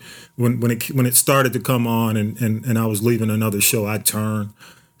episode. When it started to come on and I was leaving another show, I'd turn.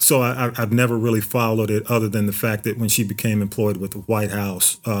 So I've never really followed it other than the fact that when she became employed with the White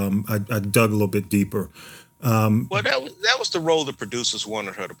House, I dug a little bit deeper. Well, that was the role the producers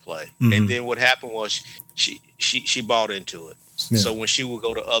wanted her to play. Mm-hmm. And then what happened was she bought into it. Yeah. So when she would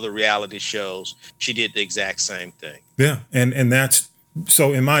go to other reality shows, she did the exact same thing. Yeah, and that's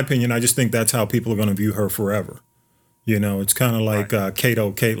so. In my opinion, I just think that's how people are going to view her forever. It's kind of like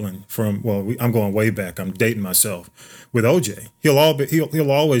Kato Caitlin from. Well, I'm going way back. I'm dating myself with OJ. He'll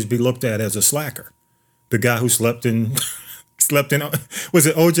always be looked at as a slacker, the guy who slept in. Was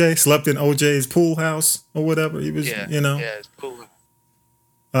it OJ? Slept in OJ's pool house or whatever. He was. Yeah, it's pool.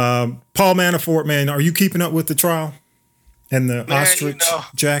 Paul Manafort, man, are you keeping up with the trial? And the ostrich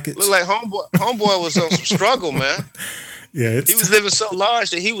jackets. Look like homeboy was on some struggle, man. Yeah, he was living so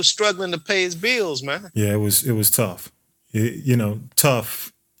large that he was struggling to pay his bills, man. Yeah, it was tough.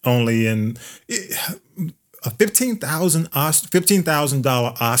 Tough only in a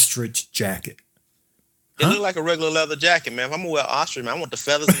 $15,000 ostrich jacket. It looked like a regular leather jacket, man. If I'm gonna wear ostrich, man, I want the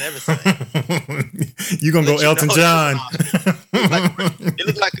feathers and everything. You gonna go Elton John? It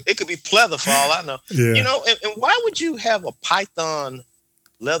looked like it could be pleather for all I know. Yeah. And why would you have a python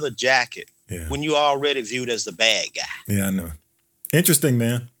leather jacket when you're already viewed as the bad guy? Yeah, I know. Interesting,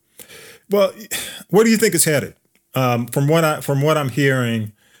 man. Well, where do you think it's headed? From what I'm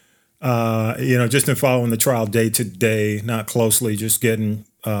hearing, just in following the trial day to day, not closely, just getting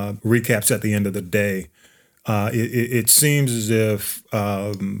recaps at the end of the day. It seems as if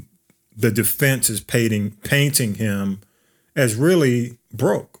the defense is painting him as really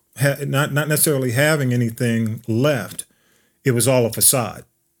broke, not necessarily having anything left. It was all a facade.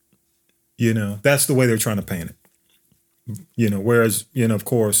 That's the way they're trying to paint it. Whereas, of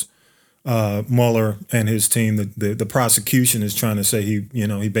course, Mueller and his team, the prosecution is trying to say he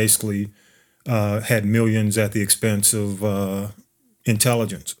basically had millions at the expense of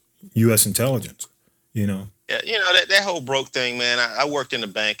intelligence, U.S. intelligence. Yeah, that whole broke thing, man. I worked in the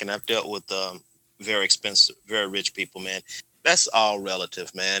bank and I've dealt with very expensive, very rich people, man. That's all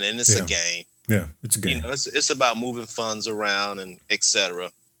relative, man, and it's a game. Yeah, it's a game. It's about moving funds around and et cetera.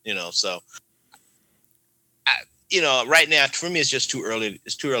 So right now for me it's just too early.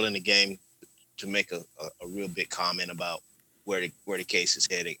 It's too early in the game to make a real big comment about where the case is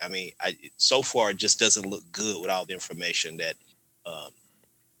heading. I mean, so far it just doesn't look good with all the information that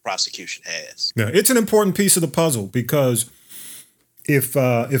prosecution has. Yeah, it's an important piece of the puzzle because if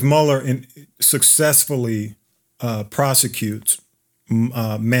Mueller successfully prosecutes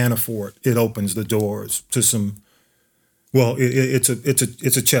Manafort, it opens the doors to some. Well, it's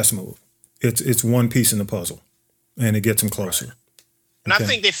a chess move. It's one piece in the puzzle, and it gets them closer. Right. And I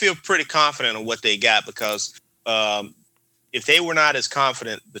think they feel pretty confident on what they got because if they were not as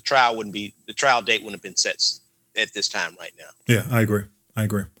confident, the trial date wouldn't have been set at this time right now. Yeah, I agree.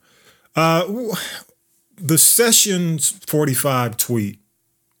 The Sessions 45 tweet.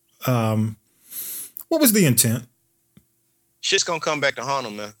 What was the intent? shit's gonna come back to haunt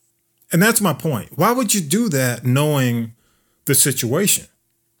him, man. And that's my point. Why would you do that knowing the situation?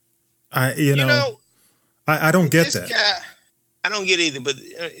 I don't get that. Guy, I don't get either, but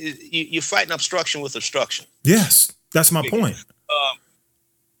you're fighting obstruction with obstruction. Yes, that's my point.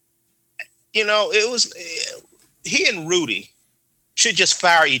 It was he and Rudy should just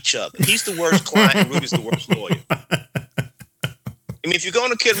fire each other. He's the worst client, Rudy's the worst lawyer. I mean, if you're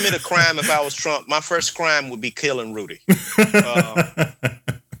going to commit a crime, if I was Trump, my first crime would be killing Rudy.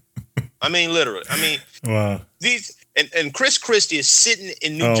 I mean, literally. I mean, wow. And Chris Christie is sitting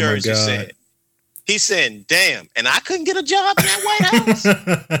in New Jersey saying, he's saying, damn, and I couldn't get a job in that White House?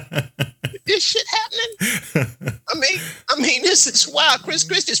 This shit happening? I mean, this is wild. Chris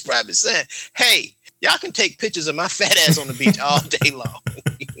Christie's probably saying, hey, y'all can take pictures of my fat ass on the beach all day long.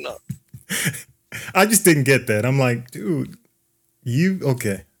 I just didn't get that. I'm like, dude,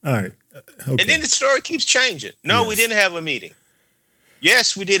 okay. All right. Okay. And then the story keeps changing. No, we didn't have a meeting.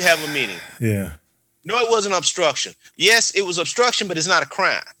 Yes, we did have a meeting. Yeah. No, it wasn't obstruction. Yes, it was obstruction, but it's not a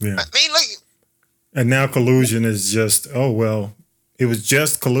crime. Yeah. I mean, like. And now collusion is just, it was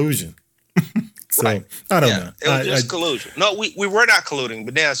just collusion. So, right. I don't know. It was just collusion. No, we were not colluding,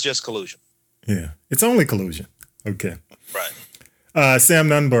 but now it's just collusion. Yeah. It's only collusion. Okay. Right. Sam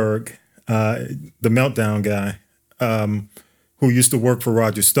Nunberg, the Meltdown guy, who used to work for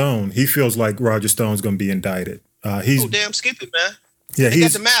Roger Stone, he feels like Roger Stone's going to be indicted. Damn, skip it, man. Yeah, he's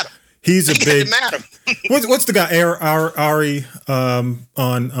got to matter. He's a big. What's the guy? Ari on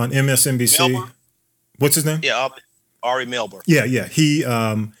MSNBC. Melbourne? What's his name? Yeah, Ari Melbourne. Yeah.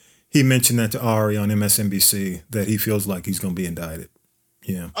 He mentioned that to Ari on MSNBC that he feels like he's going to be indicted.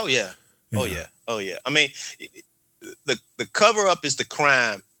 Yeah. Oh yeah. I mean, the cover up is the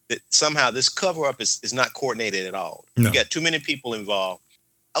crime. That somehow this cover up is not coordinated at all. No. You got too many people involved.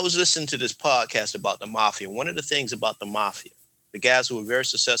 I was listening to this podcast about the mafia. One of the things about the mafia, the guys who were very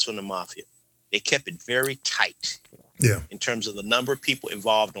successful in the mafia, they kept it very tight. Yeah. In terms of the number of people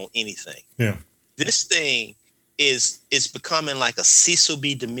involved on anything. Yeah. This thing is becoming like a Cecil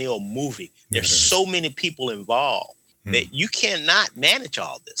B. DeMille movie. There's so many people involved that you cannot manage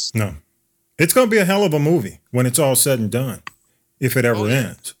all this. No. It's going to be a hell of a movie when it's all said and done, if it ever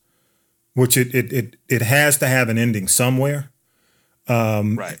ends. Which it has to have an ending somewhere.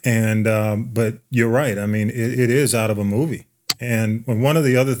 Right. And but you're right. I mean, it is out of a movie. And one of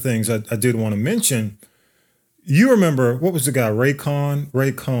the other things I did want to mention, you remember, what was the guy, Ray Cohn,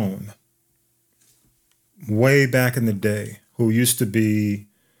 way back in the day, who used to be,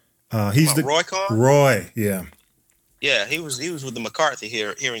 he's the Roy Cohn? Roy, yeah. Yeah, he was with the McCarthy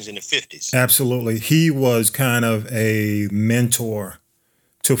hearings in the 50s. Absolutely. He was kind of a mentor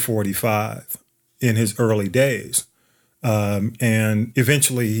to 45 in his early days. And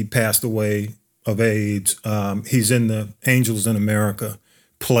eventually he passed away of AIDS. He's in the Angels in America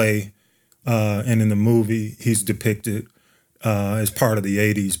play, and in the movie he's depicted as part of the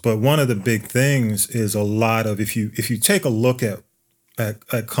 80s. But one of the big things is a lot of, if you take a look at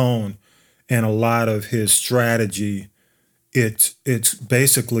Cohn and a lot of his strategy, it's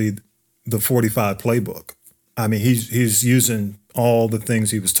basically the 45 playbook. I mean, he's using all the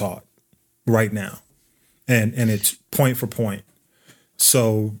things he was taught right now. And it's point for point.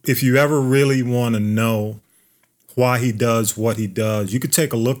 So if you ever really want to know why he does what he does, you could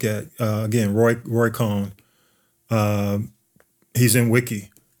take a look at, again, Roy Cohn. He's in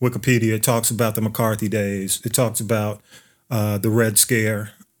Wikipedia. It talks about the McCarthy days. It talks about the Red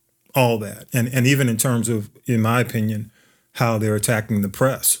Scare, all that. And even in terms of, in my opinion, how they're attacking the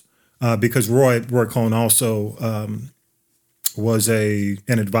press. Because Roy Cohn also was an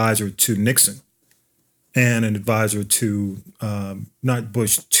advisor to Nixon and an advisor to, not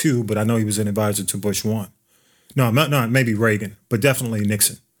Bush 2, but I know he was an advisor to Bush 1. No, maybe Reagan, but definitely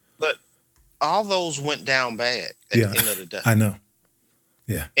Nixon. But all those went down bad at the end of the day. I know.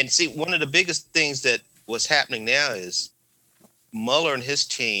 Yeah. And see, one of the biggest things that was happening now is Mueller and his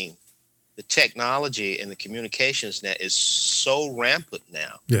team, the technology and the communications net is so rampant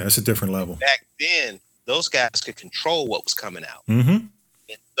now. Yeah, it's a different level. Back then, those guys could control what was coming out. Mm-hmm.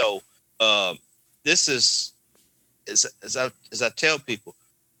 And so this is, as I tell people,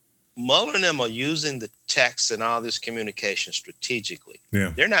 Mueller and them are using the text and all this communication strategically.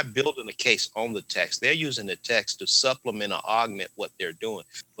 Yeah. They're not building a case on the text. They're using the text to supplement or augment what they're doing.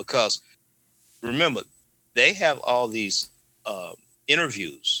 Because remember, they have all these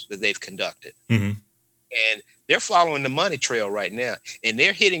interviews that they've conducted. Mm-hmm. And they're following the money trail right now. And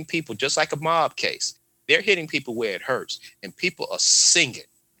they're hitting people just like a mob case. They're hitting people where it hurts. And people are singing.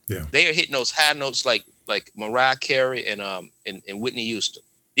 Yeah. They are hitting those high notes like Mariah Carey and Whitney Houston.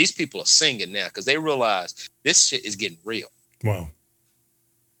 These people are singing now because they realize this shit is getting real. Wow.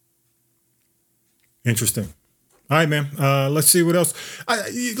 Interesting. All right, man. Let's see what else.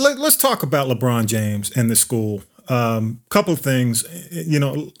 Let's talk about LeBron James and the school. Couple of things.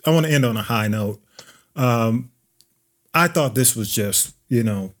 I want to end on a high note. I thought this was just,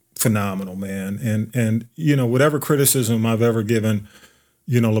 phenomenal, man. And whatever criticism I've ever given,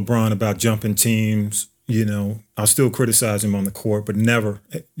 LeBron about jumping teams, I'll still criticize him on the court, but never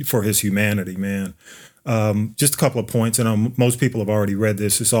for his humanity, man. Just a couple of points, and most people have already read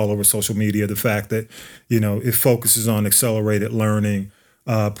this. It's all over social media. The fact that, it focuses on accelerated learning,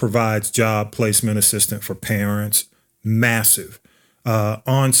 provides job placement assistance for parents, massive,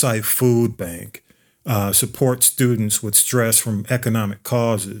 on-site food bank, supports students with stress from economic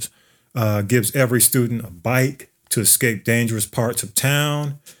causes, gives every student a bike to escape dangerous parts of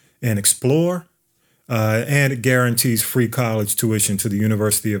town and explore, and it guarantees free college tuition to the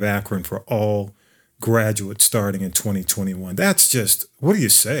University of Akron for all graduates starting in 2021. That's just, what do you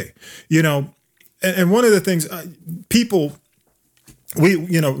say? And one of the things people,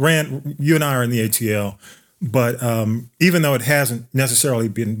 Rand, you and I are in the ATL, but even though it hasn't necessarily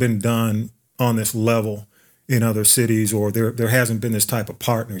been done on this level in other cities, or there hasn't been this type of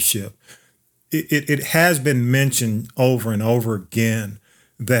partnership, it has been mentioned over and over again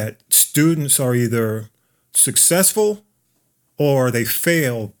that students are either successful or they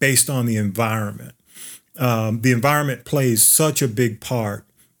fail based on the environment. The environment plays such a big part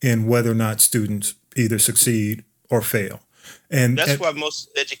in whether or not students either succeed or fail. And that's why most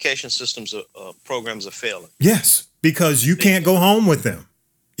education systems programs are failing. Yes, because you can't go home with them,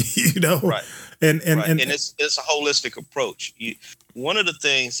 Right. And it's a holistic approach. One of the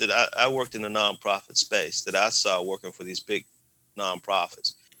things that I worked in the nonprofit space that I saw working for these big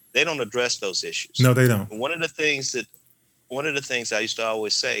nonprofits, they don't address those issues. No, they don't. And one of the things I used to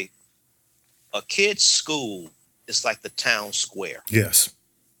always say, a kid's school is like the town square. Yes.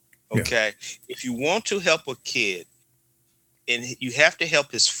 Okay. Yeah. If you want to help a kid, and you have to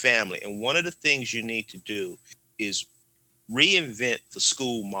help his family, and one of the things you need to do is reinvent the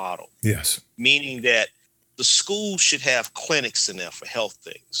school model. Yes. Meaning that the school should have clinics in there for health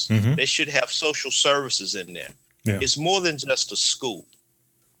things. Mm-hmm. They should have social services in there. Yeah. It's more than just a school.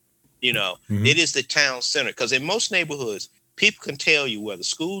 Mm-hmm. It is the town center. Because in most neighborhoods, people can tell you where the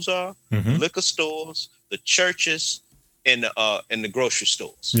schools are, mm-hmm. the liquor stores, the churches, and the grocery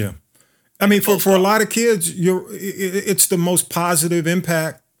stores. Yeah. I mean, for a lot of kids, it's the most positive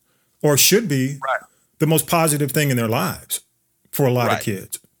impact, or should be the most positive thing in their lives for a lot of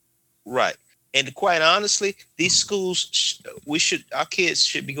kids. Right. And quite honestly, these schools, our kids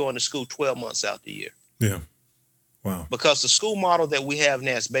should be going to school 12 months out the year. Yeah. Wow. Because the school model that we have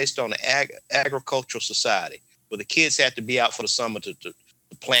now is based on the agricultural society, where the kids have to be out for the summer to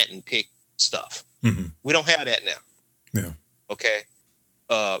plant and pick stuff. Mm-hmm. We don't have that now. Yeah. Okay.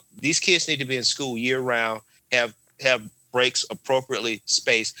 These kids need to be in school year round, have breaks appropriately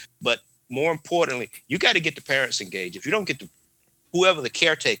spaced, but more importantly, you got to get the parents engaged. If you don't get whoever the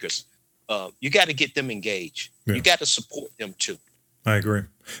caretakers, you got to get them engaged. Yeah. You got to support them too. I agree.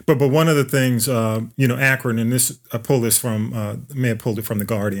 But one of the things, Akron, and this, I pulled this from, may have pulled it from The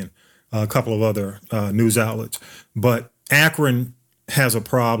Guardian, a couple of other news outlets, but Akron has a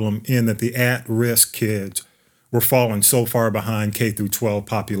problem in that the at-risk kids were falling so far behind K through 12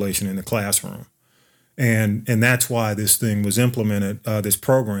 population in the classroom. And that's why this thing was implemented, this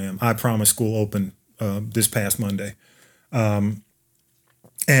program, I Promise School, opened this past Monday. And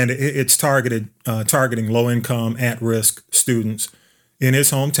it's targeting low-income, at-risk students in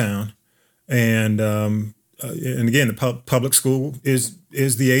his hometown. And again, the public school is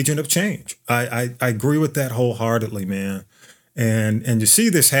the agent of change. I agree with that wholeheartedly, man. And to see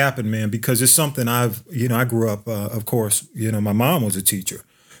this happen, man, because it's something I grew up, of course, my mom was a teacher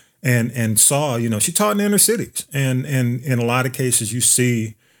and saw, she taught in inner cities. And in a lot of cases you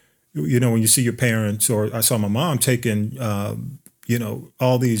see, when you see your parents, or I saw my mom taking,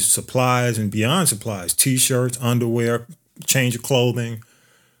 all these supplies and beyond supplies, T-shirts, underwear, change of clothing,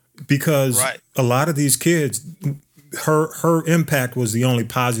 because a lot of these kids, her impact was the only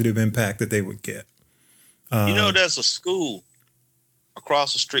positive impact that they would get. There's a school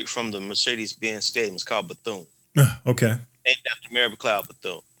across the street from the Mercedes-Benz Stadium. It's called Bethune. Okay. Named after Mary McLeod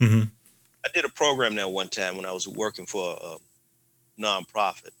Bethune. Mm-hmm. I did a program there one time when I was working for a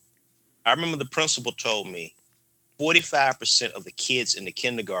nonprofit. I remember the principal told me 45% of the kids in the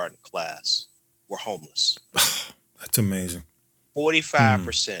kindergarten class were homeless. That's amazing.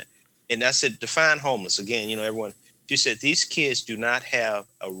 45%. And I said, define homeless. Again, everyone, she said, these kids do not have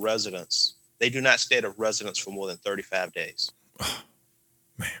a residence. They do not stay at a residence for more than 35 days.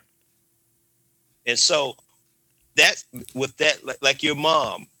 Man. And so that with that, like your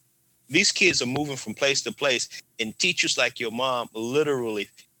mom, these kids are moving from place to place, and teachers like your mom literally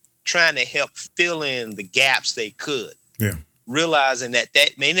trying to help fill in the gaps they could. Yeah. Realizing that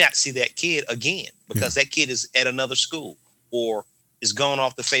may not see that kid again because that kid is at another school or is gone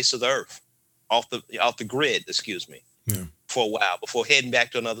off the face of the earth, off the grid, for a while before heading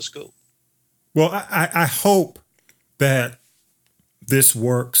back to another school. Well, I hope that this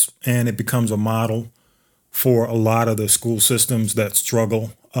works and it becomes a model for a lot of the school systems that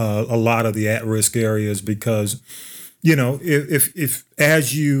struggle, a lot of the at-risk areas, because, if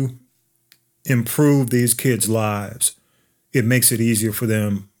as you improve these kids' lives, it makes it easier for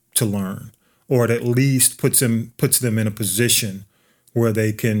them to learn, or it at least puts them in a position where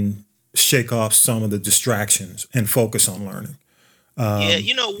they can shake off some of the distractions and focus on learning.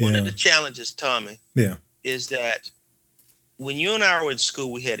 One of the challenges, Tommy, is that when you and I were in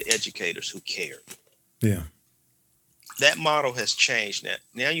school, we had educators who cared. Yeah. That model has changed now.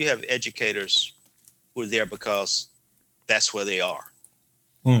 Now you have educators who are there because that's where they are.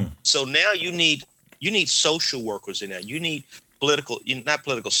 So now you need social workers in there. You need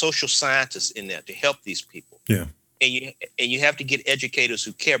social scientists in there to help these people. Yeah. And you have to get educators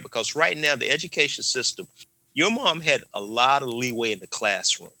who care, because right now the education system, your mom had a lot of leeway in the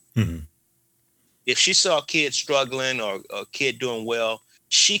classroom. Mm-hmm. If she saw a kid struggling or a kid doing well,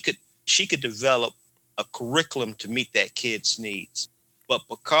 she could develop a curriculum to meet that kid's needs. But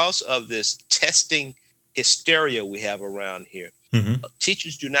because of this testing hysteria we have around here,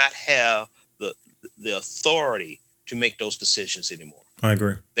 teachers do not have the authority to make those decisions anymore. I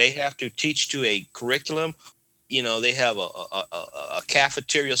agree. They have to teach to a curriculum. They have a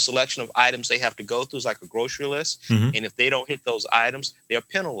cafeteria selection of items they have to go through. It's like a grocery list. And if they don't hit those items, they're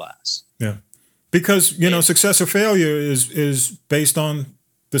penalized. Yeah. Because, success or failure is based on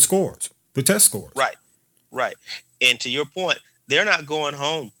the scores, the test scores. Right. And to your point, they're not going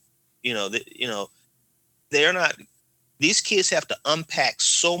home. They're not. These kids have to unpack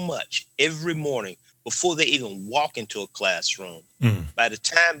so much every morning before they even walk into a classroom. By the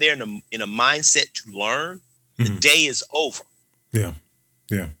time they're in a mindset to learn, the day is over. Yeah.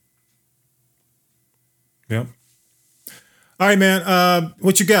 All right, man.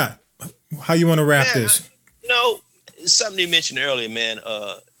 What you got? How you want to wrap this? Something you mentioned earlier, man.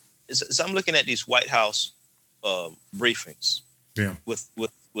 Is I'm looking at these White House briefings. Yeah.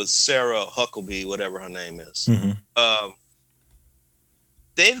 With Sarah Huckabee, whatever her name is.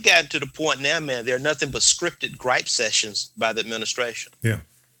 They've gotten to the point now, man, they're nothing but scripted gripe sessions by the administration. Yeah.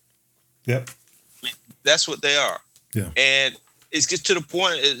 Yep. I mean, that's what they are. Yeah. And it's just to the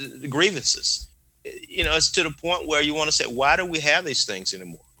point, the grievances. It's to the point where you want to say, why do we have these things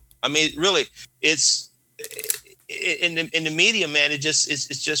anymore? I mean, really, it's in the media, man. It's just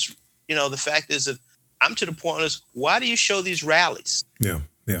the fact is that I'm to the point is, why do you show these rallies? Yeah.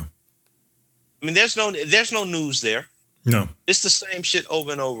 I mean, there's no news there. No, it's the same shit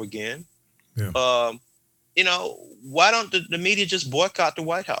over and over again. Yeah. Why don't the media just boycott the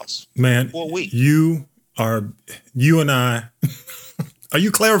White House, man? For a week. You and I. Are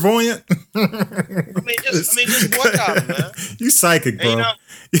you clairvoyant? just boycott them, man. You psychic, bro.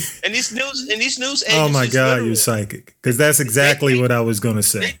 And these news agencies. Oh my God, you're psychic. Because that's exactly what I was going to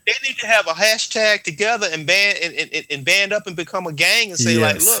say. They need to have a hashtag together and band up and become a gang and say,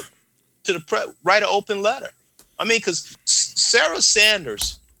 like, look, to the write an open letter. I mean, because Sarah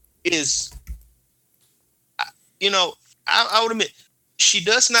Sanders is, I would admit, she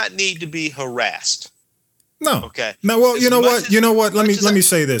does not need to be harassed. No. Okay. No. Well, you know what? Let me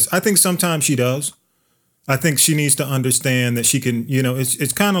say this. I think sometimes she does. I think she needs to understand that she can.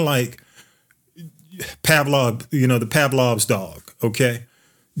 It's kind of like Pavlov. The Pavlov's dog. Okay.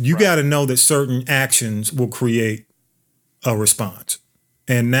 You got to know that certain actions will create a response,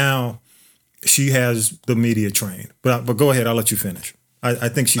 and now she has the media trained. But go ahead. I'll let you finish. I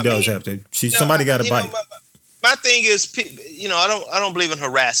think she does have to. Somebody got to bite. My thing is, I don't believe in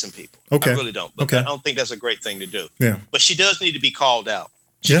harassing people. Okay. I really don't. But I don't think that's a great thing to do. Yeah. But she does need to be called out.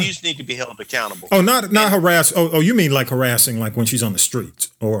 She does need to be held accountable. Oh, not harass. Oh, you mean like harassing, like when she's on the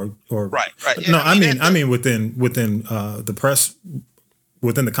streets or right. Yeah, no, I mean within the press,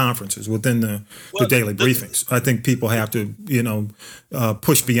 within the conferences, within the daily briefings. I think people have to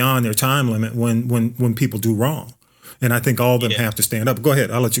push beyond their time limit when people do wrong. And I think all of them have to stand up. Go ahead.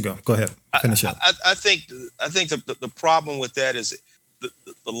 I'll let you go. Go ahead. Finish up. I think the problem with that is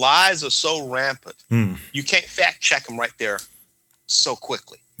the lies are so rampant. You can't fact check them right there so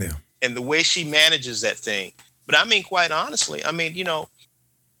quickly. Yeah. And the way she manages that thing. But I mean, quite honestly,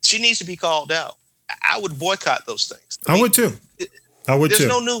 she needs to be called out. I would boycott those things. I would too. I would There's too.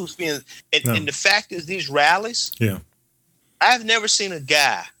 no news being, and the fact is, these rallies. Yeah. I've never seen a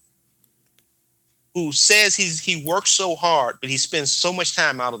guy who says he works so hard, but he spends so much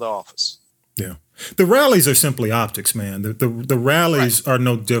time out of the office. Yeah. The rallies are simply optics, man. The rallies are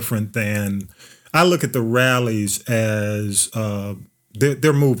no different than, I look at the rallies as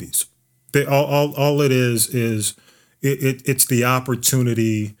they're movies. All it is it's the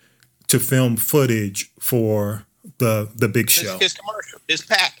opportunity to film footage for the big show. His commercial, his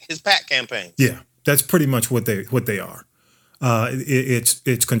PAC campaign. Yeah, that's pretty much what they are.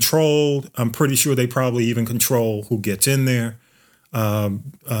 It's controlled. I'm pretty sure they probably even control who gets in there.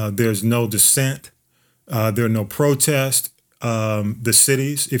 There's no dissent. There are no protests. The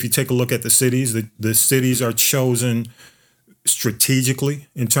cities, if you take a look at the cities, the cities are chosen strategically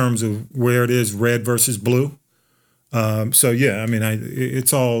in terms of where it is red versus blue. So yeah, I mean,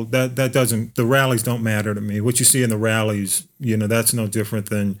 it's all that doesn't, the rallies don't matter to me. What you see in the rallies, that's no different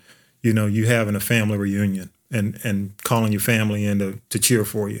than, you having a family reunion and calling your family in to cheer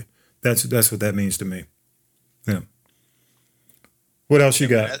for you. That's what that means to me. Yeah. What else you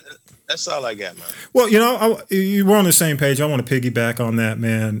got? That's all I got, man. Well, you were on the same page. I want to piggyback on that,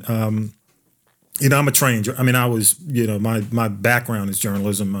 man. I'm a trained. I mean, I was, my background is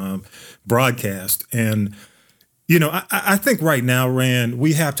journalism, broadcast, and I think right now, Rand,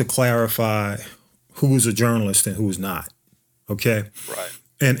 we have to clarify who's a journalist and who's not. Okay. Right.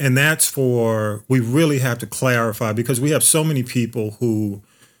 And that's we really have to clarify, because we have so many people who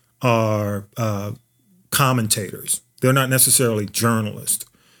are commentators. They're not necessarily journalists.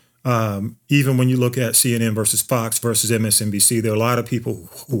 Even when you look at CNN versus Fox versus MSNBC, there are a lot of people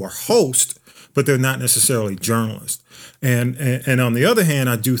who are hosts, but they're not necessarily journalists. And on the other hand,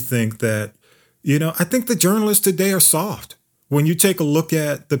 I do think that, I think the journalists today are soft. When you take a look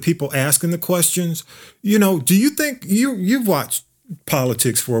at the people asking the questions, do you think you've watched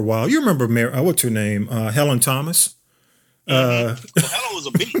politics for a while? You remember what's her name? Helen Thomas. Helen was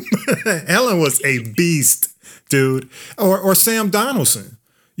a beast. Helen was a beast, dude. Or Sam Donaldson.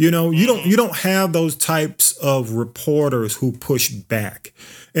 You don't have those types of reporters who push back.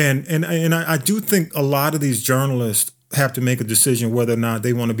 And I do think a lot of these journalists have to make a decision whether or not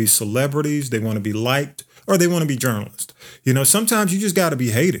they want to be celebrities, they want to be liked, or they want to be journalists. Sometimes you just got to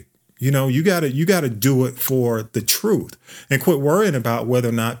be hated. You got to do it for the truth and quit worrying about whether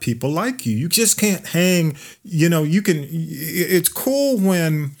or not people like you. You just can't hang, it's cool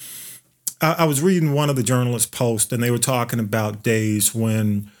when I was reading one of the journalists' posts and they were talking about days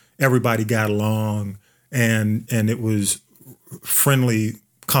when everybody got along and it was friendly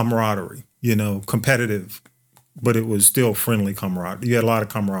camaraderie, competitive, but it was still friendly camaraderie. You had a lot of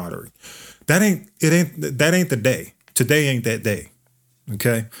camaraderie. That ain't the day. Today ain't that day.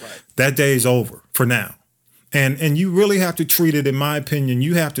 Okay. Right. That day is over for now. And you really have to treat it, in my opinion,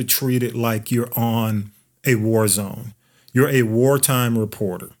 you have to treat it like you're on a war zone. You're a wartime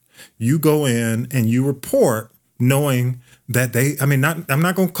reporter. You go in and you report knowing that I'm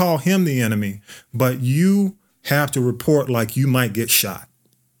not going to call him the enemy, but you have to report like you might get shot.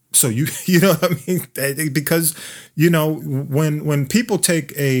 So you know what I mean? Because, when people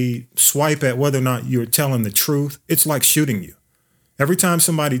take a swipe at whether or not you're telling the truth, it's like shooting you. Every time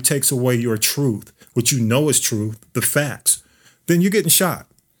somebody takes away your truth, which is truth, the facts, then you're getting shot.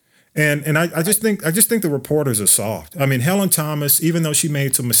 And I just think the reporters are soft. I mean, Helen Thomas, even though she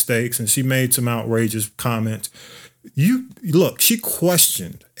made some mistakes and she made some outrageous comments, she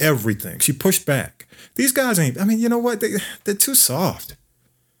questioned everything. She pushed back. These guys ain't. I mean, you know what? They're too soft.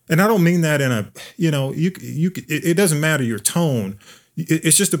 And I don't mean that in a. It doesn't matter your tone.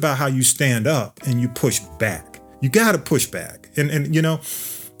 It's just about how you stand up and you push back. You got to push back. And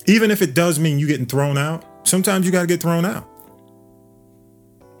even if it does mean you getting thrown out, sometimes you got to get thrown out.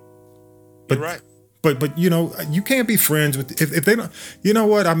 But, you're right. But you can't be friends with if they don't. You know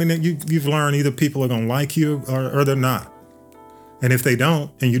what? I mean, you've learned either people are gonna like you or they're not. And if they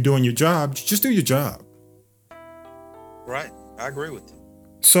don't, and you're doing your job, just do your job. Right. I agree with you.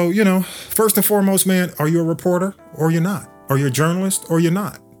 So first and foremost, man, are you a reporter or you're not? Are you a journalist or you're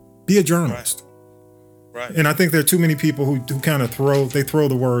not? Be a journalist. Right. And I think there are too many people who kind of throw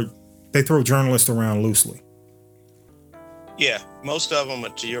journalist around loosely. Yeah, most of them,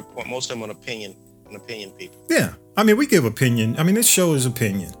 to your point, most of them are opinion people. Yeah, I mean, we give opinion. I mean, this show is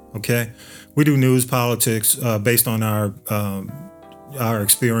opinion. Okay, we do news, politics based on our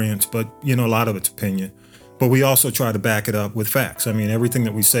experience, but a lot of it's opinion. But we also try to back it up with facts. I mean, everything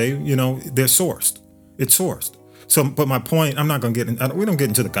that we say, they're sourced. It's sourced. So, but my point, I'm not going to we don't get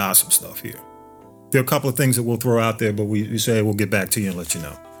into the gossip stuff here. There are a couple of things that we'll throw out there, but we say we'll get back to you and let you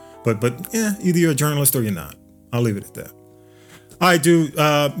know. But yeah, either you're a journalist or you're not. I'll leave it at that. All right, dude.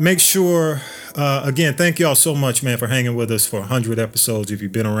 Make sure, again, thank y'all so much, man, for hanging with us for 100 episodes. If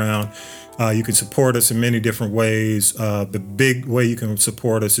you've been around, you can support us in many different ways. The big way you can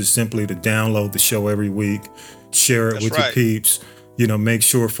support us is simply to download the show every week, share it with your peeps. Make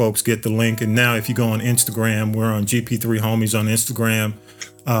sure folks get the link. And now if you go on Instagram, we're on GP3 Homies on Instagram.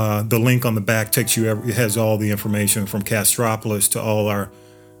 The link on the back takes you, it has all the information from Castropolis to all our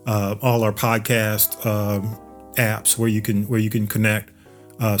podcast apps where you can connect.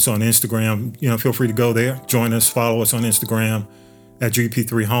 So on Instagram, feel free to go there, join us, follow us on Instagram at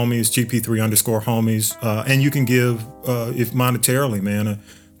GP3 Homies, GP3_Homies, and you can give if monetarily, man.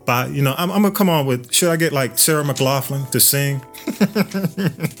 I'm gonna come on with. Should I get like Sarah McLachlan to sing?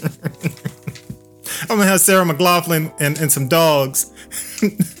 I'm gonna have Sarah McLachlan and some dogs,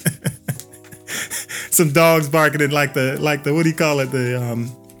 some dogs barking in like the what do you call it, the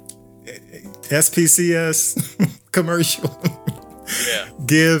SPCS commercial. Yeah.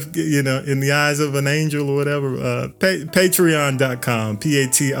 Give, in the eyes of an angel or whatever. Patreon.com,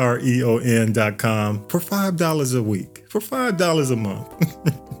 Patreon.com for $5 a week, for $5 a month.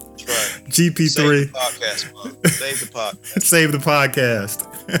 That's right. GP3. Save the podcast, man. Save the podcast. Save the podcast.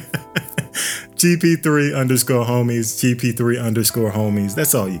 GP3_Homies, GP3_Homies.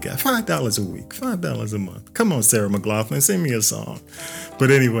 That's all you got. $5 a week, $5 a month. Come on, Sarah McLachlan, sing me a song.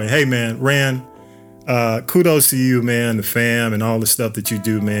 But anyway, hey, man, Rand, kudos to you, man, the fam, and all the stuff that you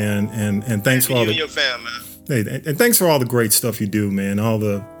do, man. And thanks for all your fam, man. Hey, and thanks for all the great stuff you do, man. All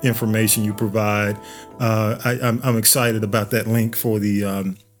the information you provide. I'm excited about that link for the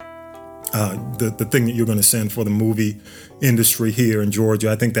thing that you're going to send for the movie industry here in Georgia.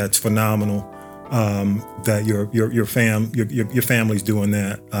 I think that's phenomenal. That your family's doing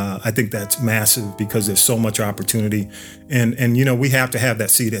that. I think that's massive because there's so much opportunity, and we have to have that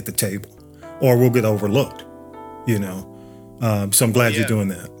seat at the table, or we'll get overlooked. So I'm glad you're doing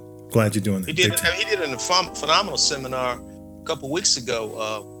that. Glad you're doing that. He did a phenomenal seminar a couple weeks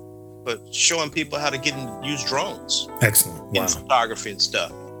ago, but showing people how to use drones. Excellent. Wow. In photography and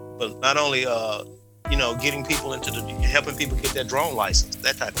stuff. But not only getting people helping people get their drone license,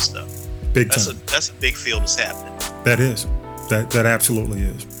 that type of stuff. Big time. That's a big field that's happening. That is. That absolutely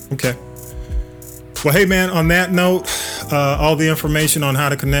is. Okay. Well, hey, man, on that note, all the information on how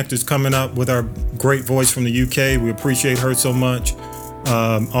to connect is coming up with our great voice from the UK. We appreciate her so much.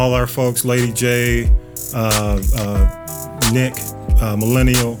 All our folks, Lady J, Nick,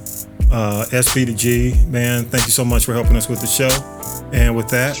 Millennial, SB to G, man, thank you so much for helping us with the show. And with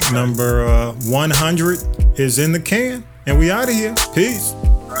that, number 100 is in the can, and we out of here. Peace.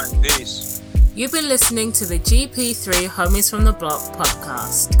 All right, peace. You've been listening to the GP3 Homies from the Block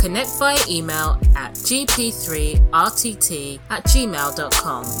podcast. Connect via email at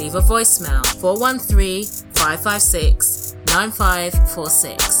gp3rtt@gmail.com. Leave a voicemail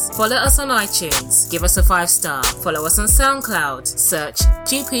 413-556-9546. Follow us on iTunes. Give us a 5-star. Follow us on SoundCloud. Search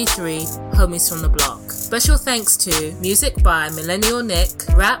GP3 Homies from the Block. Special thanks to music by Millennial Nick,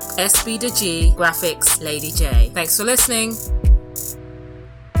 rap SB to G, graphics Lady J. Thanks for listening.